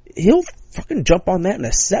 he'll fucking jump on that in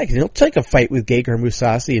a second. He'll take a fight with Gegard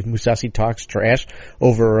Mousasi if Mousasi talks trash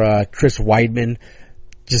over Chris Weidman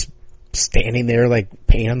just standing there like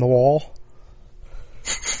paint on the wall.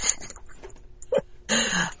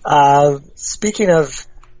 Speaking of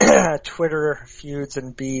Twitter feuds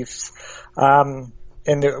and beefs, and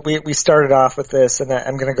we started off with this, and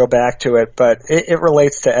I'm going to go back to it, but it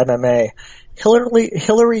relates to MMA.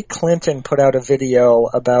 Hillary Clinton put out a video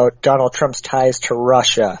about Donald Trump's ties to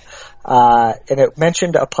Russia, and it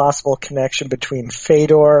mentioned a possible connection between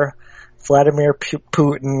Fedor, Vladimir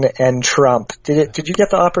Putin, and Trump. Did you get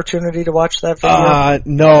the opportunity to watch that video?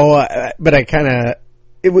 No, but I kind of.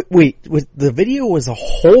 The video was a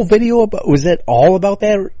whole video about, was that all about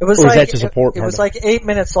that? Or was that just a part? It was like 8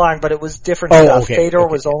 minutes long, but it was different stuff. Okay, Fedor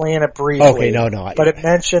was only in it briefly. Okay, no. But it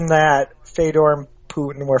mentioned that Fedor and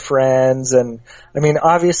Putin were friends, and I mean,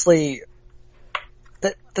 obviously,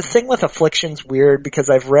 the thing with Affliction's weird because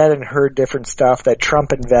I've read and heard different stuff that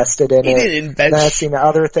Trump invested in it. He didn't invest. And I've seen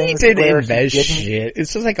other things. He didn't invest shit.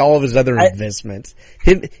 It's just like all of his other investments.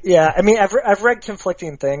 Yeah, I mean, I've read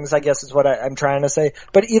conflicting things, I guess is what I'm trying to say.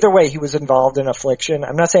 But either way, he was involved in Affliction.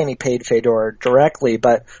 I'm not saying he paid Fedor directly,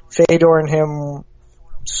 but Fedor and him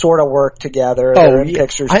sort of worked together. They're in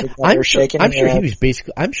pictures together, shaking hands.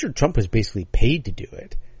 I'm sure Trump was basically paid to do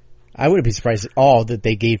it. I wouldn't be surprised at all that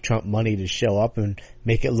they gave Trump money to show up and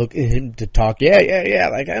make it look him to talk. Yeah.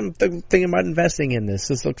 Like, I'm thinking about investing in this.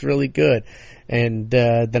 This looks really good. And,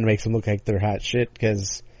 then it makes them look like they're hot shit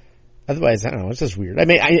because otherwise, I don't know. It's just weird. I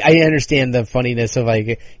mean, I understand the funniness of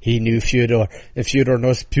like, he knew Fyodor and Fyodor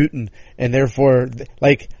knows Putin and therefore,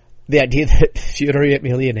 like, the idea that Fyodor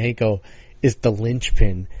Emelianenko is the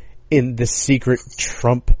linchpin in the secret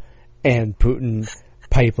Trump and Putin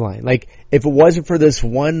pipeline. Like, if it wasn't for this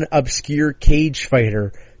one obscure cage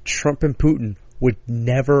fighter, Trump and Putin would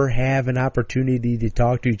never have an opportunity to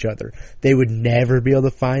talk to each other. They would never be able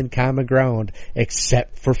to find common ground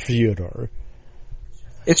except for Fyodor.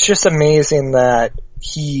 It's just amazing that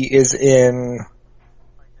he is in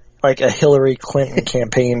like a Hillary Clinton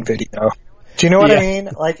campaign video. Do you know what I mean?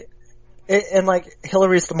 Like, and like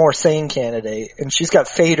Hillary's the more sane candidate, and she's got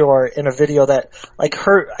Fedor in a video that like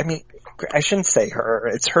her. I mean, I shouldn't say her.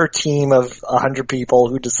 It's her team of 100 people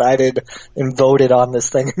who decided and voted on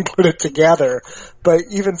this thing and put it together. But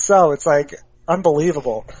even so, it's like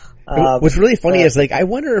unbelievable. What's really funny is like I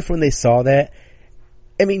wonder if when they saw that,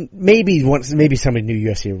 I mean, maybe somebody knew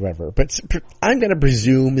UFC or whatever, but I'm going to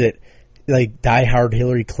presume that like diehard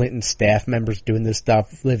Hillary Clinton staff members doing this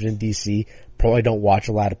stuff, living in DC, probably don't watch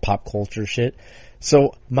a lot of pop culture shit.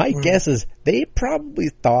 So my guess is they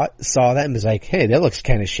probably saw that and was like, hey, that looks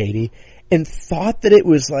kind of shady, and thought that it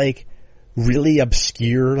was like really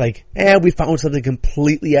obscure, like, we found something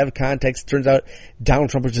completely out of context. Turns out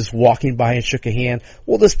Donald Trump was just walking by and shook a hand.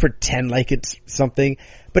 We'll just pretend like it's something.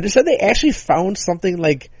 But instead they actually found something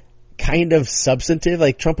like kind of substantive,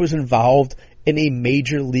 like Trump was involved in a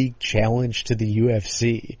major league challenge to the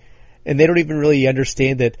UFC. And they don't even really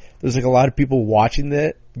understand that there's like a lot of people watching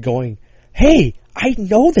that going, hey, I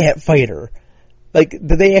know that fighter. Like,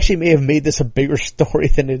 they actually may have made this a bigger story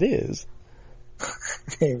than it is.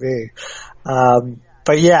 Maybe.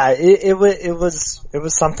 But yeah, it was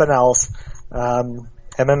something else.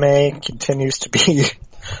 MMA continues to be,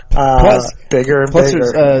 bigger and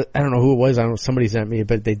bigger. I don't know who it was. I don't know. Somebody sent me,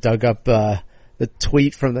 but they dug up, the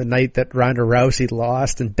tweet from the night that Ronda Rousey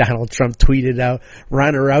lost, and Donald Trump tweeted out,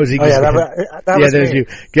 Ronda Rousey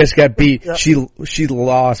just got beat. Yeah. She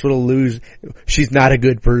lost. What a lose. She's not a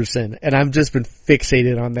good person. And I've just been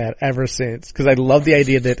fixated on that ever since. Cause I love the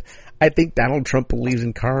idea that I think Donald Trump believes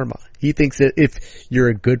in karma. He thinks that if you're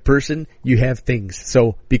a good person, you have things.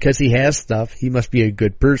 So because he has stuff, he must be a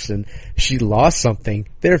good person. She lost something,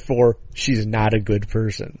 therefore she's not a good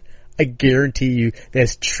person. I guarantee you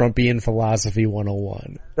that's Trumpian philosophy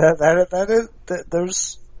 101.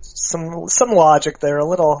 There's some logic there, a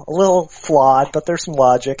little flawed, but there's some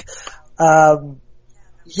logic.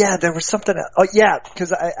 Yeah, there was something. Oh, yeah,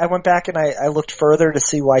 because I went back and I looked further to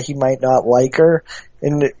see why he might not like her.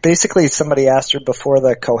 And basically, somebody asked her before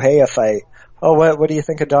the Correa fight, "Oh, what do you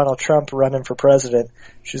think of Donald Trump running for president?"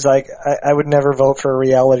 She's like, "I would never vote for a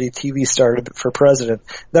reality TV star for president."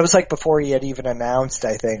 That was like before he had even announced,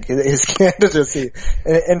 I think, his candidacy.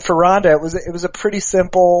 And for Ronda, it was a pretty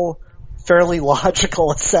simple, fairly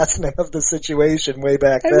logical assessment of the situation way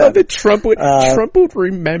back then. I love that Trump would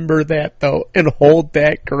remember that though and hold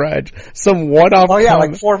that grudge. Some one-off. Oh yeah,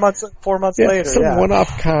 comment, like 4 months later. Some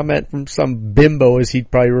one-off comment from some bimbo, as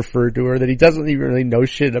he'd probably refer to her, that he doesn't even really know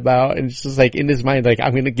shit about, and it's just like in his mind, like,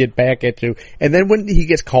 I'm gonna get back at you. And then when he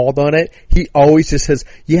gets called on it, he always just says,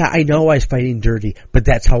 "Yeah, I know I was fighting dirty, but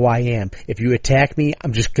that's how I am. If you attack me,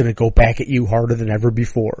 I'm just gonna go back at you harder than ever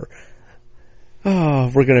before." Oh,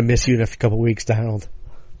 we're gonna miss you in a couple weeks, Donald.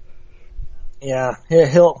 Yeah,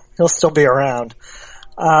 he'll still be around.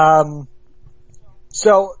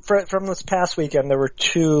 So from this past weekend, there were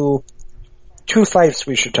two fights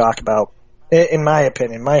we should talk about, in my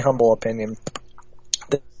opinion, my humble opinion.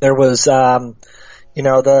 There was,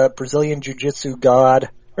 the Brazilian Jiu-Jitsu god,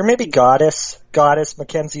 or maybe goddess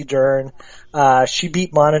MacKenzie Dern. She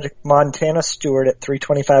beat Montana Stewart at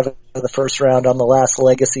 325 of the first round on the last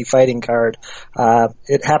Legacy fighting card.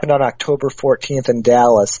 It happened on October 14th in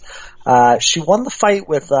Dallas. She won the fight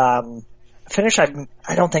with a finish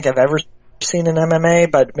I don't think I've ever seen in MMA,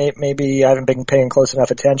 but maybe I haven't been paying close enough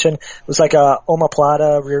attention. It was like a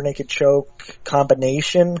omoplata rear naked choke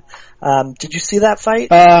combination. Did you see that fight?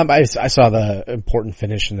 I saw the important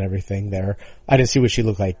finish and everything there. I didn't see what she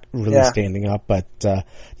looked like really standing up, but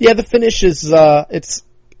the finish is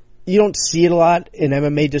you don't see it a lot in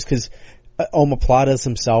MMA just because omoplatas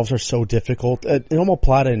themselves are so difficult. An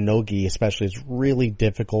omoplata and no-gi especially is really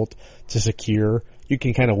difficult to secure. You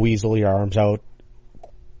can kind of weasel your arms out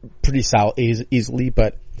pretty easily,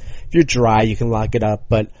 but if you're dry, you can lock it up.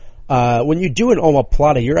 But when you do an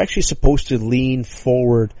omoplata, you're actually supposed to lean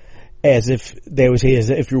forward as if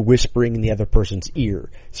you're whispering in the other person's ear.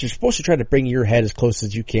 So you're supposed to try to bring your head as close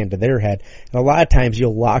as you can to their head. And a lot of times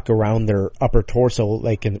you'll lock around their upper torso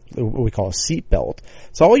like in what we call a seat belt.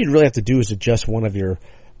 So all you'd really have to do is adjust one of your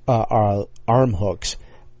arm hooks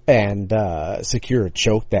and secure a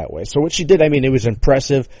choke that way. So what she did, it was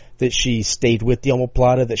impressive that she stayed with the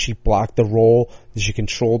omoplata, that she blocked the roll, that she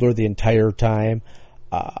controlled her the entire time.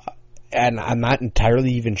 And I'm not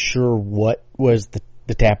entirely even sure what was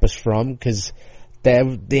the tap was from, because the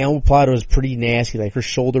omoplata was pretty nasty. Like, her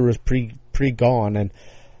shoulder was pretty gone, and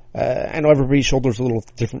I know everybody's shoulder's a little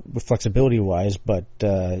different with flexibility wise, but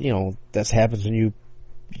that happens when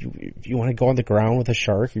if you want to go on the ground with a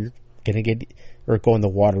shark, you're gonna or go in the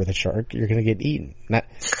water with a shark, you're gonna get eaten. Not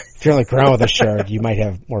if you're on the ground with a shark, you might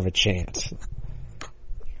have more of a chance.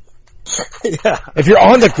 Yeah. If you're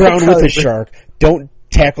on the ground with a shark, don't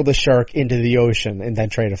tackle the shark into the ocean and then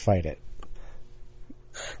try to fight it.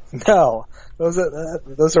 No, those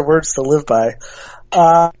are words to live by.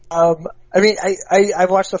 I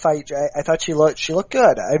watched the fight. I thought she looked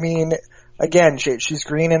good. Again, she's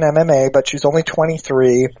green in MMA, but she's only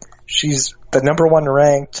 23. She's the number one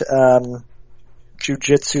ranked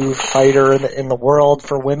jiu-jitsu fighter in the world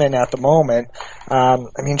for women at the moment.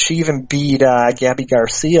 She even beat Gabby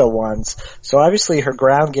Garcia once. So obviously her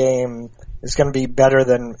ground game is going to be better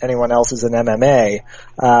than anyone else's in MMA.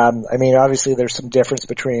 Obviously there's some difference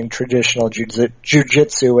between traditional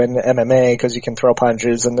jiu-jitsu and MMA because you can throw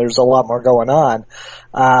punches and there's a lot more going on.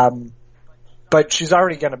 But she's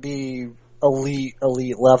already going to be elite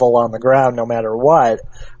level on the ground no matter what.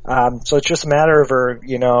 So it's just a matter of her,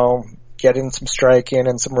 getting some striking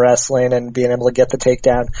and some wrestling and being able to get the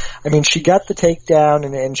takedown. She got the takedown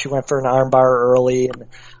and she went for an armbar early and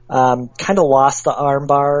kind of lost the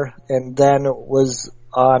armbar and then was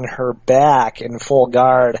on her back in full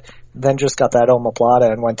guard, then just got that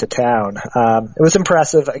omoplata and went to town. It was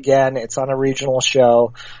impressive. Again, it's on a regional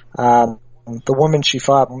show. The woman she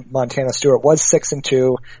fought, Montana Stewart, was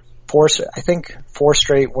 6-2. Four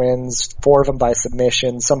straight wins, 4 of them by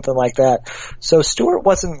submission, something like that. So Stewart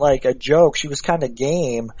wasn't like a joke. She was kind of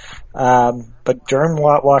game. But Dern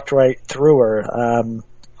walked right through her.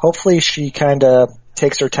 Hopefully she kind of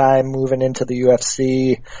takes her time moving into the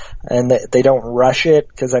UFC, and they don't rush it,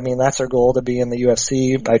 because, I mean, that's her goal, to be in the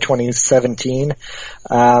UFC by 2017.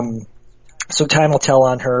 So time will tell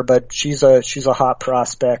on her, but she's a hot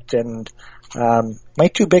prospect, and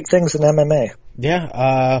might do big things in MMA.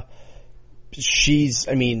 Yeah,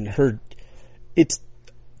 it's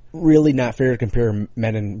really not fair to compare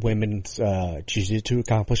men and women's jiu-jitsu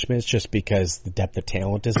accomplishments just because the depth of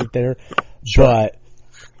talent isn't there. Sure. But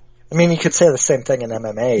I mean, you could say the same thing in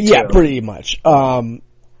MMA, too. Yeah, pretty much.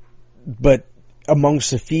 But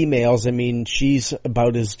amongst the females, I mean, she's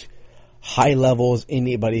about as high level as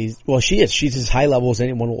anybody. Well, she is. She's as high level as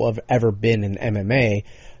anyone will have ever been in MMA.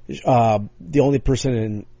 The only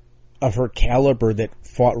person of her caliber that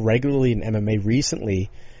fought regularly in MMA recently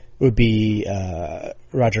would be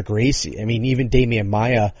Roger Gracie. I mean, even Damian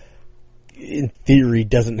Maia, in theory,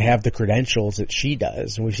 doesn't have the credentials that she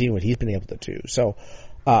does, and we've seen what he's been able to do. So,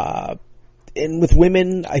 and with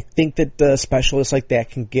women, I think that specialists like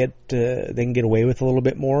that can get away with a little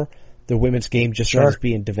bit more. The women's game just starts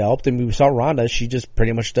being developed, and we saw Ronda. She just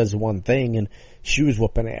pretty much does one thing, and she was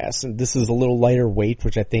whooping ass. And this is a little lighter weight,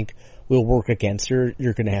 which I think will work against her.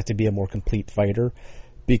 You're going to have to be a more complete fighter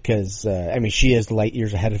because, I mean, she is light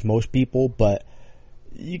years ahead of most people, but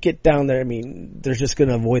you get down there, I mean, they're just going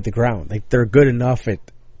to avoid the ground. Like, they're good enough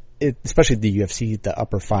especially the UFC, the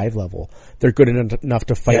upper 5 level. They're good enough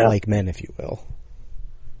to fight like men, if you will.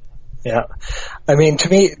 Yeah. I mean, to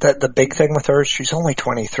me, the big thing with her is she's only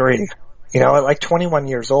 23. You know, at like 21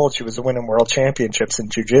 years old, she was winning world championships in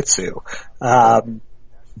jiu-jitsu. And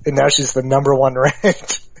now she's the number 1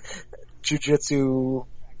 ranked jiu-jitsu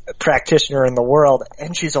practitioner in the world,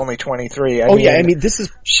 and she's only 23. I mean,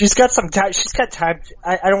 she's got some time. She's got time.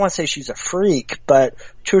 I don't want to say she's a freak, but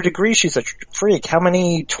to a degree, she's a freak. How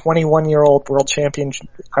many 21-year-old world champions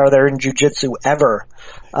are there in jiu-jitsu ever?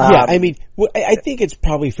 I mean, I think it's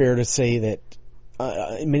probably fair to say that,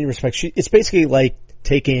 in many respects, it's basically like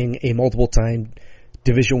taking a multiple-time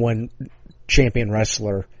Division I champion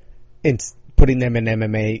wrestler and putting them in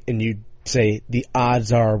MMA, and you say the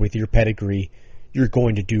odds are with your pedigree, you're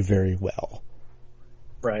going to do very well.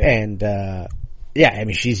 Right. And, I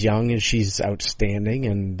mean, she's young and she's outstanding,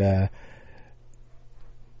 and, I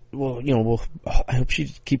hope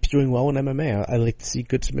she keeps doing well in MMA. I like to see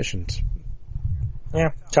good submissions. Yeah,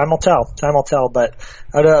 time will tell, but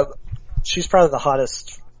she's probably the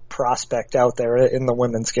hottest prospect out there in the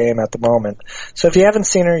women's game at the moment. So if you haven't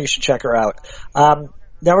seen her, you should check her out.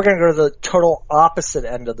 Now we're going to go to the total opposite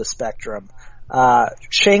end of the spectrum.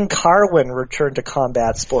 Shane Carwin returned to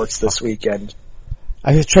combat sports this weekend.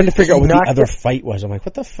 I was trying to figure out what the other fight was. I'm like,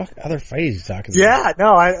 what the fuck other fight is he talking about? Yeah,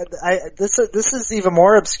 no, this is even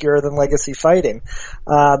more obscure than legacy fighting.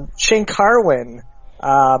 Shane Carwin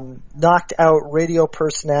knocked out radio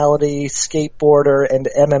personality, skateboarder, and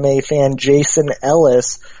MMA fan Jason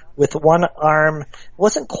Ellis with one arm. It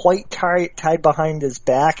wasn't quite tied behind his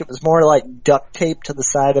back. It was more like duct tape to the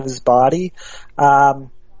side of his body.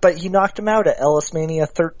 But he knocked him out at Ellis Mania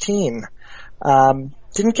 13.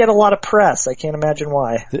 Didn't get a lot of press. I can't imagine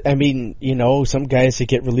why. I mean, some guys that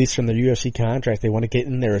get released from their UFC contract, they want to get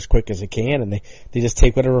in there as quick as they can, and they just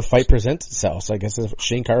take whatever fight presents itself. So I guess that's what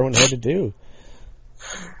Shane Carwin had to do.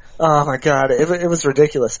 Oh my god, it was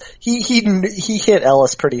ridiculous. He hit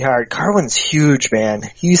Ellis pretty hard. Carwin's huge, man.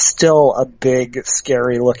 He's still a big,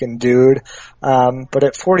 scary looking dude. But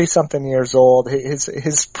at 40-something years old,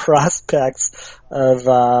 his prospects of,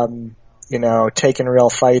 taking real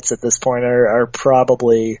fights at this point are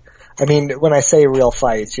probably, I mean, when I say real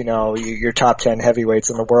fights, your top 10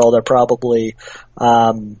 heavyweights in the world are probably,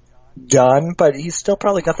 done, but he's still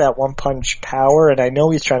probably got that one punch power, and I know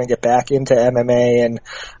he's trying to get back into MMA,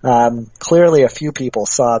 and clearly a few people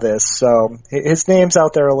saw this, so his name's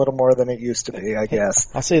out there a little more than it used to be, I guess.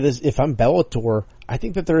 I'll say this, if I'm Bellator, I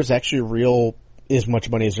think that there is actually as much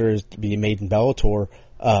money as there is to be made in Bellator.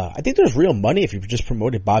 I think there's real money if you just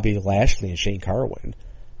promoted Bobby Lashley and Shane Carwin.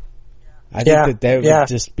 I think that would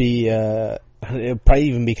just be, it would probably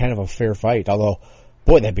even be kind of a fair fight, although,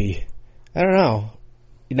 boy, that'd be, I don't know.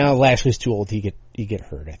 Now Lashley's too old, he get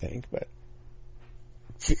hurt, I think, but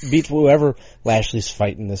beats whoever Lashley's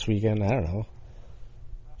fighting this weekend, I don't know.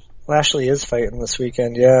 Lashley is fighting this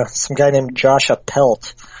weekend, yeah. Some guy named Joshua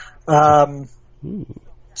Pelt. So,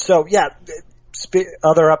 yeah,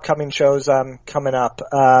 other upcoming shows coming up.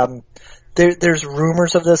 There's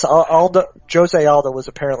rumors of this. Jose Aldo was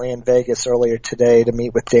apparently in Vegas earlier today to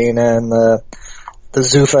meet with Dana and the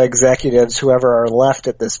Zuffa executives, whoever are left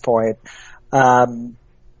at this point.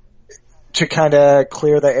 To kind of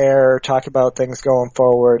clear the air, talk about things going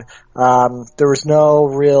forward. There was no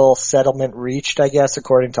real settlement reached, I guess,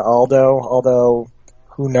 according to Aldo, although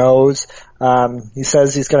Who knows? He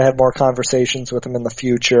says he's going to have more conversations with him in the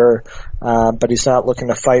future, but he's not looking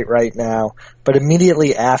to fight right now. But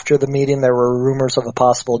immediately after the meeting, there were rumors of a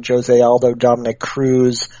possible Jose Aldo Dominic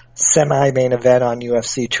Cruz semi-main event on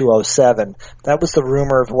UFC 207. That was the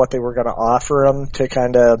rumor of what they were going to offer him to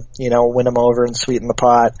kind of, win him over and sweeten the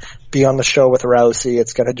pot. Be on the show with Rousey.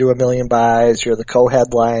 It's going to do 1 million buys. You're the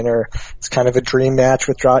co-headliner. It's kind of a dream match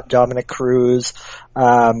with Dominic Cruz.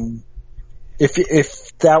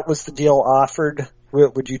 If that was the deal offered,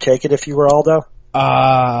 would you take it if you were Aldo?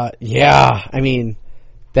 Yeah. I mean,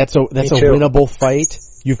 that's a winnable fight.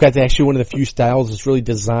 You've got actually one of the few styles that's really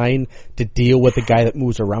designed to deal with a guy that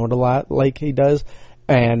moves around a lot like he does.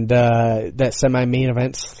 And, that semi-main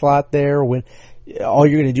event slot there, when all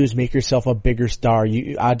you're going to do is make yourself a bigger star.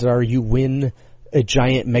 Odds are you win a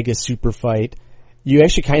giant mega super fight. You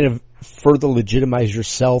actually kind of further legitimize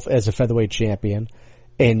yourself as a featherweight champion.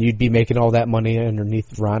 And you'd be making all that money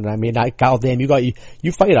underneath Ronda. I mean, goddamn, you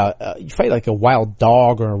fight like a wild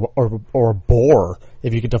dog or a boar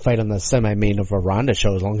if you get to fight on the semi-main of a Ronda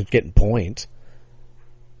show, as long as you're getting points.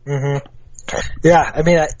 Mm-hmm. Yeah, I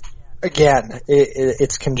mean,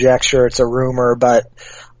 it's conjecture, it's a rumor, but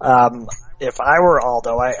if I were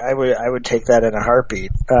Aldo, I would take that in a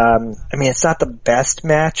heartbeat. I mean, it's not the best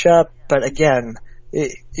matchup, but again,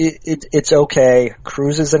 it's okay.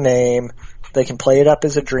 Cruz is a name. They can play it up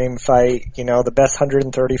as a dream fight. The best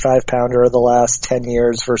 135-pounder of the last 10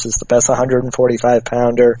 years versus the best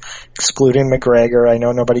 145-pounder, excluding McGregor. I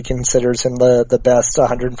know nobody considers him the best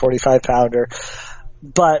 145-pounder.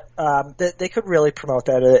 But they could really promote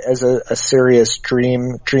that as a serious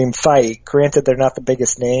dream fight. Granted, they're not the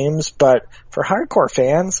biggest names, but for hardcore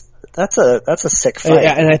fans, that's a sick fight.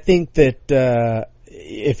 And I think that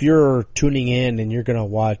if you're tuning in and you're going to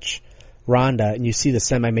watch Ronda and you see the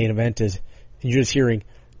semi-main event and you're just hearing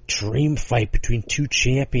dream fight between two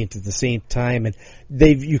champions at the same time, and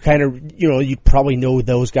you kind of, you probably know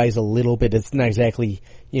those guys a little bit. It's not exactly,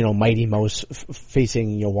 Mighty Mouse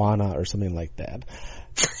facing Joanna or something like that.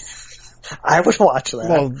 I would watch that.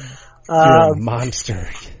 Well, you're a monster.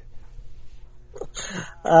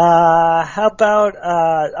 How about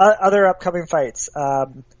other upcoming fights?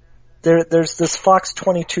 There's this Fox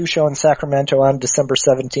 22 show in Sacramento on December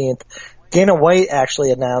 17th. Dana White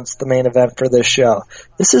actually announced the main event for this show.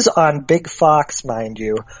 This is on Big Fox, mind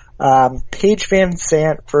you. Paige Van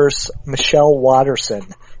Zandt versus Michelle Watterson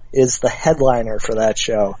is the headliner for that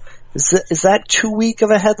show. Is that too weak of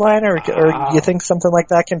a headliner, or do you think something like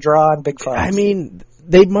that can draw on Big Fox? I mean,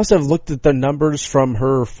 they must have looked at the numbers from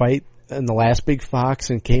her fight in the last Big Fox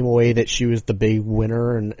and came away that she was the big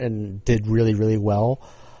winner and did really, really well.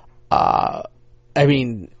 I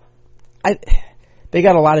mean, they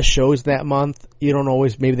got a lot of shows that month. You don't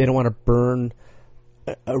always, maybe they don't want to burn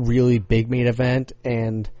a really big main event.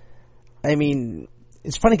 And I mean,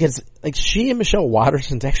 it's funny because like she and Michelle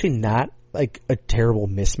Watterson's actually not like a terrible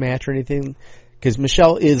mismatch or anything. Because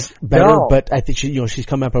Michelle is better, but I think she's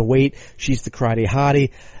coming up in weight. She's the karate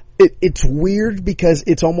hottie. It's weird because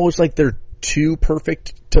it's almost like they're too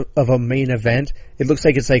perfect of a main event. It looks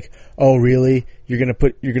like it's like, oh really? You're gonna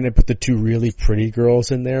put the two really pretty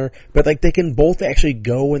girls in there, but like they can both actually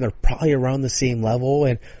go and they're probably around the same level,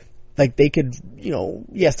 and like they could,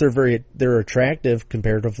 yes, they're attractive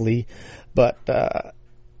comparatively, but I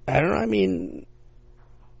don't know. I mean,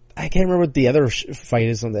 I can't remember what the other fight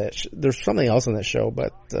is on that. There's something else on that show,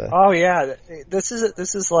 but oh yeah, this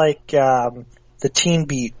is like the Teen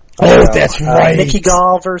Beat. Oh, that's right. Nikki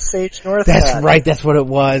Gall versus Sage Northcutt. That's right. That's what it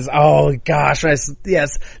was. Oh gosh,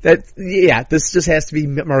 yes. This just has to be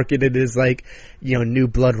marketed as like, New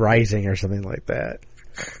Blood Rising or something like that.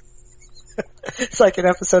 It's like an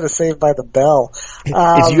episode of Saved by the Bell.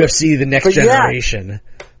 It's UFC The Next Generation.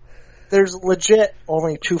 Yeah, there's legit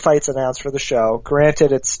only 2 fights announced for the show.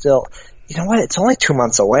 Granted, it's still, it's only 2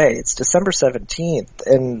 months away. It's December 17th,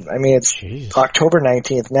 and I mean, it's October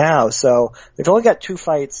 19th now, so they've only got 2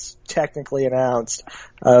 fights technically announced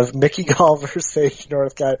of Mickey Gall versus Sage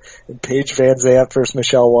Northcutt and Paige Van Zandt versus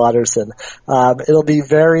Michelle Watterson. It'll be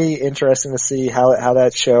very interesting to see how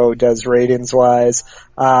that show does ratings-wise.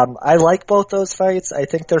 I like both those fights. I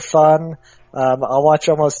think they're fun. I'll watch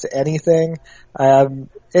almost anything.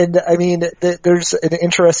 And I mean, there's an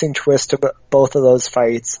interesting twist to both of those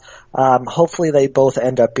fights. Hopefully they both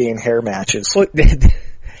end up being hair matches. Well,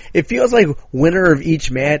 it feels like winner of each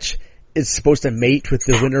match is supposed to mate with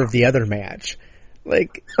the winner of the other match.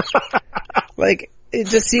 Like it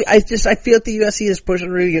just I feel like the UFC is pushing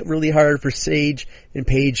really hard for Sage and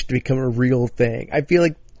Paige to become a real thing. I feel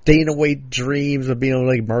like Dana White dreams of being able to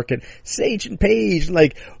like market Sage and Paige.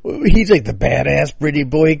 Like, he's like the badass pretty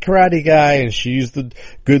boy karate guy and she's the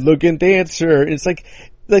good looking dancer. It's like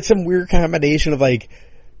some weird combination of like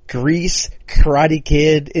Grease, Karate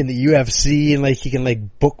Kid in the UFC, and like he can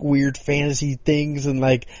like book weird fantasy things, and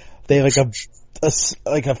like they have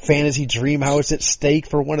like a fantasy dream house at stake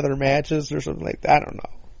for one of their matches or something like that. I don't know.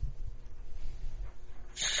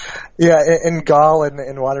 Yeah, and Gall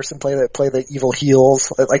and Watterson play the evil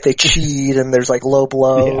heels, like they cheat and there's like low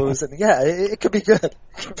blows, and it could be good. It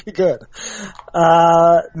could be good.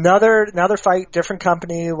 Another fight, different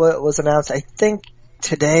company was announced. I think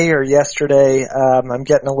today or yesterday. I'm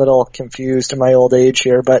getting a little confused in my old age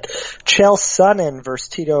here, but Chael Sonnen versus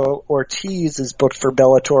Tito Ortiz is booked for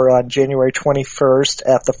Bellator on January 21st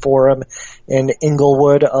at the Forum in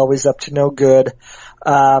Inglewood. Always up to no good.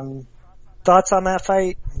 Thoughts on that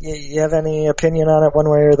fight? You have any opinion on it one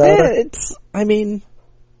way or the other?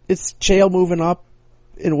 It's Chael moving up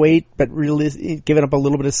in weight, but really giving up a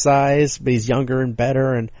little bit of size, but he's younger and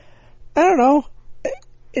better, and I don't know.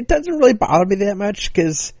 It doesn't really bother me that much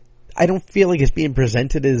because I don't feel like it's being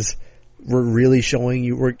presented as we're really showing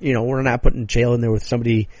you we're not putting Chael in there with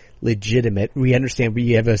somebody legitimate. We understand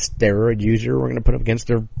we have a steroid user. We're going to put him against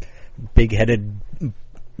their big-headed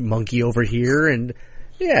monkey over here, and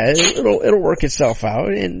it'll work itself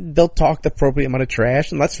out, and they'll talk the appropriate amount of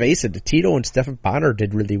trash. And let's face it, Tito and Stephan Bonner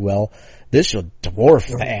did really well. This will dwarf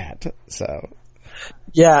that. So,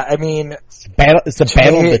 yeah, I mean, it's the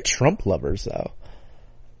battle of the Trump lovers, though.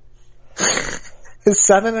 His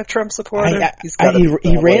son in a Trump supporter?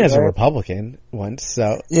 He ran as a Republican once,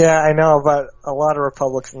 so. Yeah, I know, but a lot of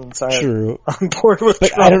Republicans aren't on board with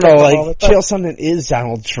Trump. I don't know, like, Chael Sonnen is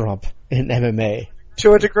Donald Trump in MMA.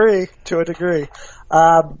 To a degree.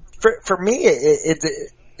 For me,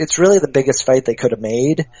 it's really the biggest fight they could have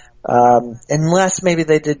made. Unless maybe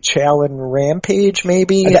they did Chael and Rampage,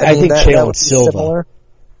 maybe. I think Chael and Silva.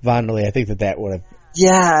 Vonley, I think that would have.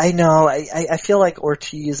 Yeah, I know. I feel like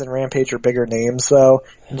Ortiz and Rampage are bigger names, though.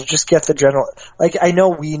 And to just get the general... Like, I know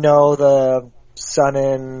we know the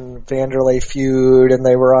Sonnen Vanderlei feud, and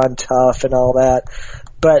they were on Tough and all that.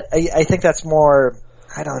 But I think that's more...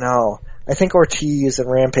 I don't know. I think Ortiz and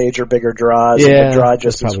Rampage are bigger draws. Yeah, and the draw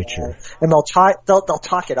just that's probably true. And they'll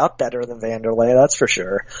talk it up better than Vanderlei, that's for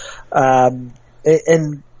sure.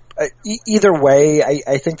 Either way,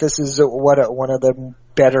 I think this is one of the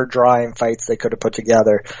better drawing fights they could have put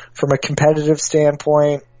together. From a competitive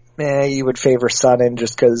standpoint, you would favor Sonnen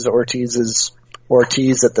just because Ortiz is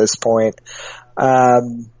Ortiz at this point.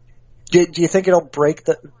 Do you think it'll break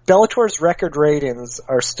Bellator's record ratings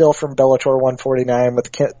are still from Bellator 149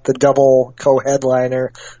 with the double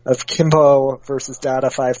co-headliner of Kimbo versus Dada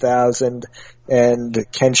 5000 and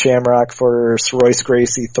Ken Shamrock versus Hoist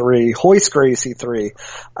Gracie 3.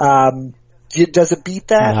 Does it beat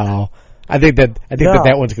that? No. I think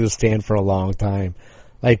that one's going to stand for a long time.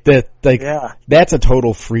 That's a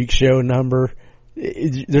total freak show number.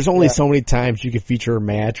 There's only so many times you can feature a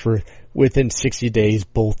match where within 60 days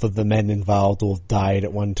both of the men involved will have died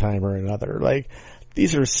at one time or another. Like,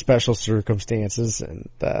 these are special circumstances, and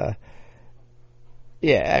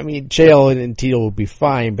Chael and Tito will be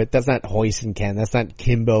fine, but that's not Hoist and Ken. That's not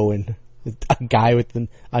Kimbo and a guy with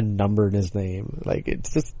a number in his name. Like,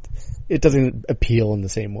 it doesn't appeal in the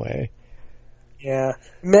same way. Yeah,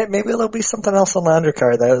 maybe there'll be something else on the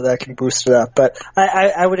undercard that can boost it up. But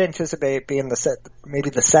I would anticipate being maybe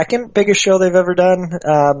the second biggest show they've ever done,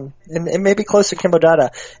 and maybe close to Kimbo Dada.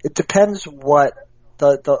 It depends what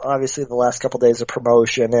obviously the last couple days of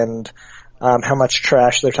promotion and how much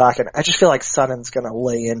trash they're talking. I just feel like Sonnen's gonna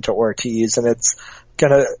lay into Ortiz, and it's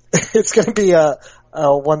gonna be a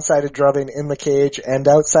one-sided drubbing in the cage and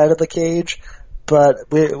outside of the cage. But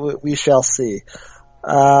we shall see.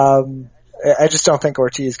 I just don't think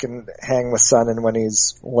Ortiz can hang with Sonnen when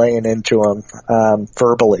he's laying into him,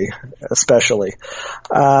 verbally, especially.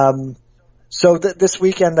 So this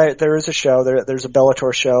weekend there is a show. There's a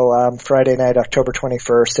Bellator show, Friday night, October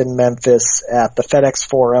 21st in Memphis at the FedEx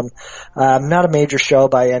Forum. Not a major show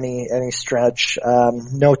by any stretch.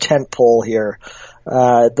 No tent pole here.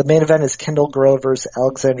 The main event is Kendall Grover's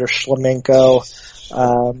Alexander Shlemenko.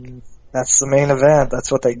 That's the main event.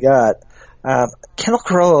 That's what they got. Kendall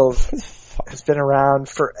Grove has been around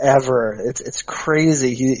forever. It's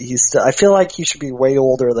crazy. He's still, I feel like he should be way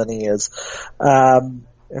older than he is.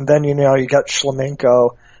 And then, you got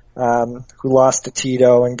Shlemenko, who lost to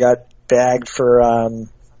Tito and got bagged for,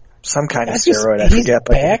 some kind of steroid. I forget.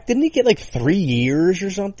 Back? Didn't he get like 3 years or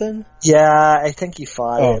something? Yeah, I think he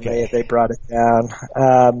fought it. They brought it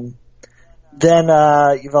down. Then,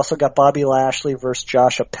 you've also got Bobby Lashley versus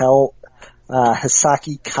Josh Appelt.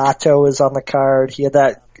 Hisaki Kato is on the card. He had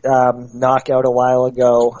that knockout a while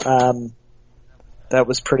ago. That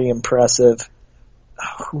was pretty impressive.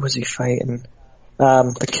 Oh, who was he fighting?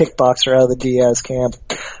 The kickboxer out of the Diaz camp.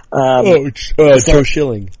 Joe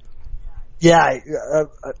Schilling. Yeah,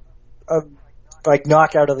 like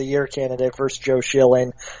knockout of the year candidate versus Joe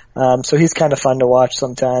Schilling. So he's kind of fun to watch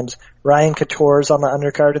sometimes. Ryan Couture's on the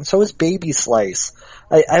undercard, and so is Baby Slice.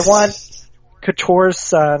 I want Couture's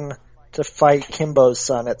son to fight Kimbo's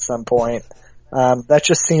son at some point. That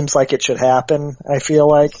just seems like it should happen, I feel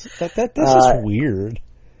like. That's just weird.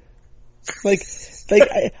 Like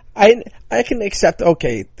I can accept,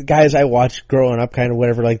 okay, the guys I watched growing up, kind of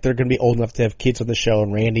whatever, like they're going to be old enough to have kids on the show,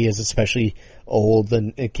 and Randy is especially old,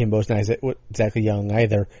 and Kimbo's not exactly young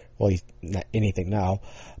either. Well, he's not anything now.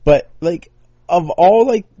 But, like, of all,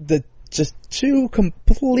 like, the just two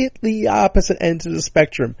completely opposite ends of the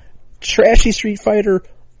spectrum, trashy Street Fighter,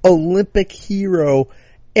 Olympic hero,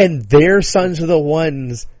 and their sons are the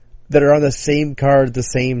ones that are on the same card at the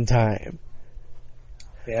same time.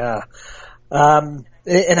 Yeah.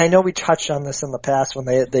 And I know we touched on this in the past when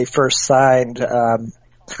they first signed,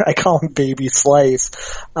 I call him Baby Slice.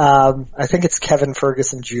 I think it's Kevin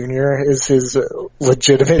Ferguson Jr. is his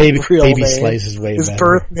legitimate real Baby name. Slice is way his better.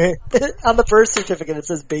 Birth name. On the birth certificate it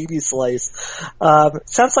says Baby Slice.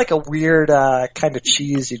 Sounds like a weird kind of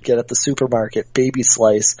cheese you'd get at the supermarket, Baby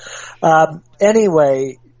Slice.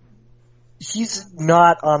 Anyway, he's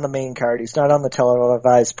not on the main card. He's not on the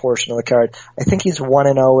televised portion of the card. I think he's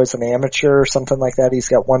 1-0 as an amateur or something like that. He's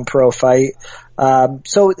got one pro fight.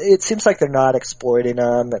 So it seems like they're not exploiting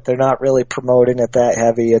him. They're not really promoting it that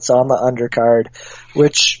heavy. It's on the undercard,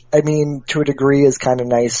 which, I mean, to a degree is kind of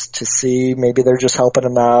nice to see. Maybe they're just helping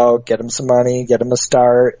him out, get him some money, get him a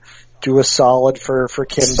start, do a solid for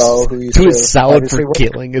Kimbo. Do a solid for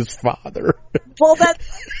killing his father.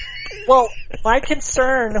 Well, my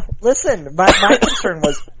concern was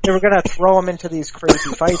they were going to throw him into these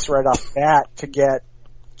crazy fights right off the bat to get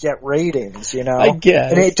ratings, you know? I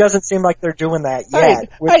guess. And it doesn't seem like they're doing that yet.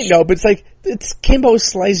 I know, but it's Kimbo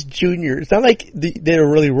Slice Jr. It's not like they're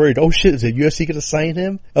really worried, oh shit, is the UFC going to sign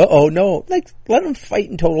him? Uh-oh, no. Like, let him fight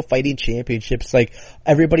in Total Fighting Championships like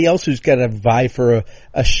everybody else who's got to vie for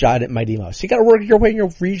a shot at Mighty Mouse. You got to work your way in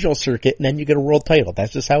your regional circuit, and then you get a world title.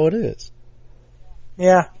 That's just how it is.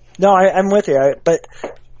 Yeah. No, I'm with you. But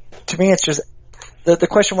to me, it's just the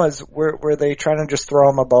question was: were they trying to just throw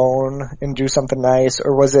him a bone and do something nice,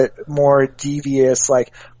 or was it more devious?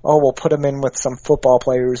 Like, oh, we'll put him in with some football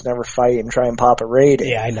player who's never fight and try and pop a rating.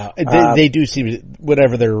 Yeah, I know. They do seem,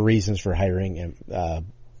 whatever their reasons for hiring him,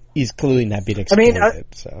 he's clearly not being exploited.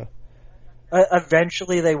 So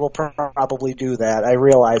eventually, they will probably do that. I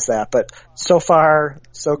realize that, but so far,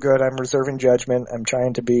 so good. I'm reserving judgment. I'm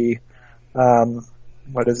trying to be.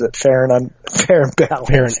 What is it? Fair and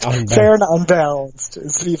balanced. Fair and unbalanced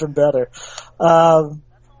is even better.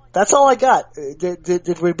 That's all I got.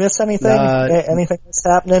 Did we miss anything? Anything that's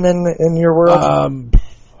happening in your world?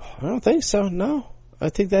 I don't think so. No, I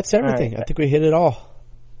think that's everything. Right. I think we hit it all.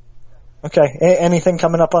 Okay. Anything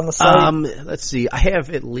coming up on the site? Let's see. I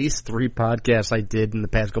have at least 3 podcasts I did in the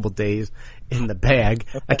past couple of days in the bag.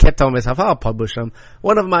 Okay. I kept telling myself I'll publish them.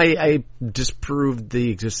 One of them I disproved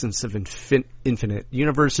the existence of infinite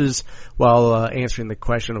universes while answering the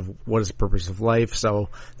question of what is the purpose of life. So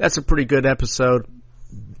that's a pretty good episode.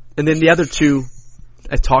 And then the other 2,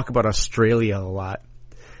 I talk about Australia a lot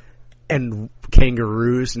and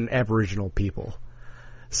kangaroos and Aboriginal people.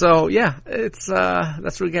 So yeah, it's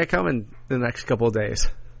that's what we got coming in the next couple of days.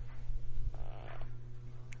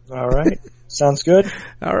 All right, sounds good.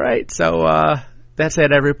 All right, so that's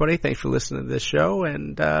it, everybody. Thanks for listening to this show,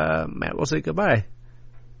 and Matt will say goodbye.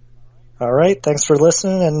 All right, thanks for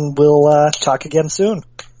listening, and we'll talk again soon.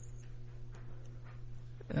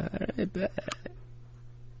 All right, bye.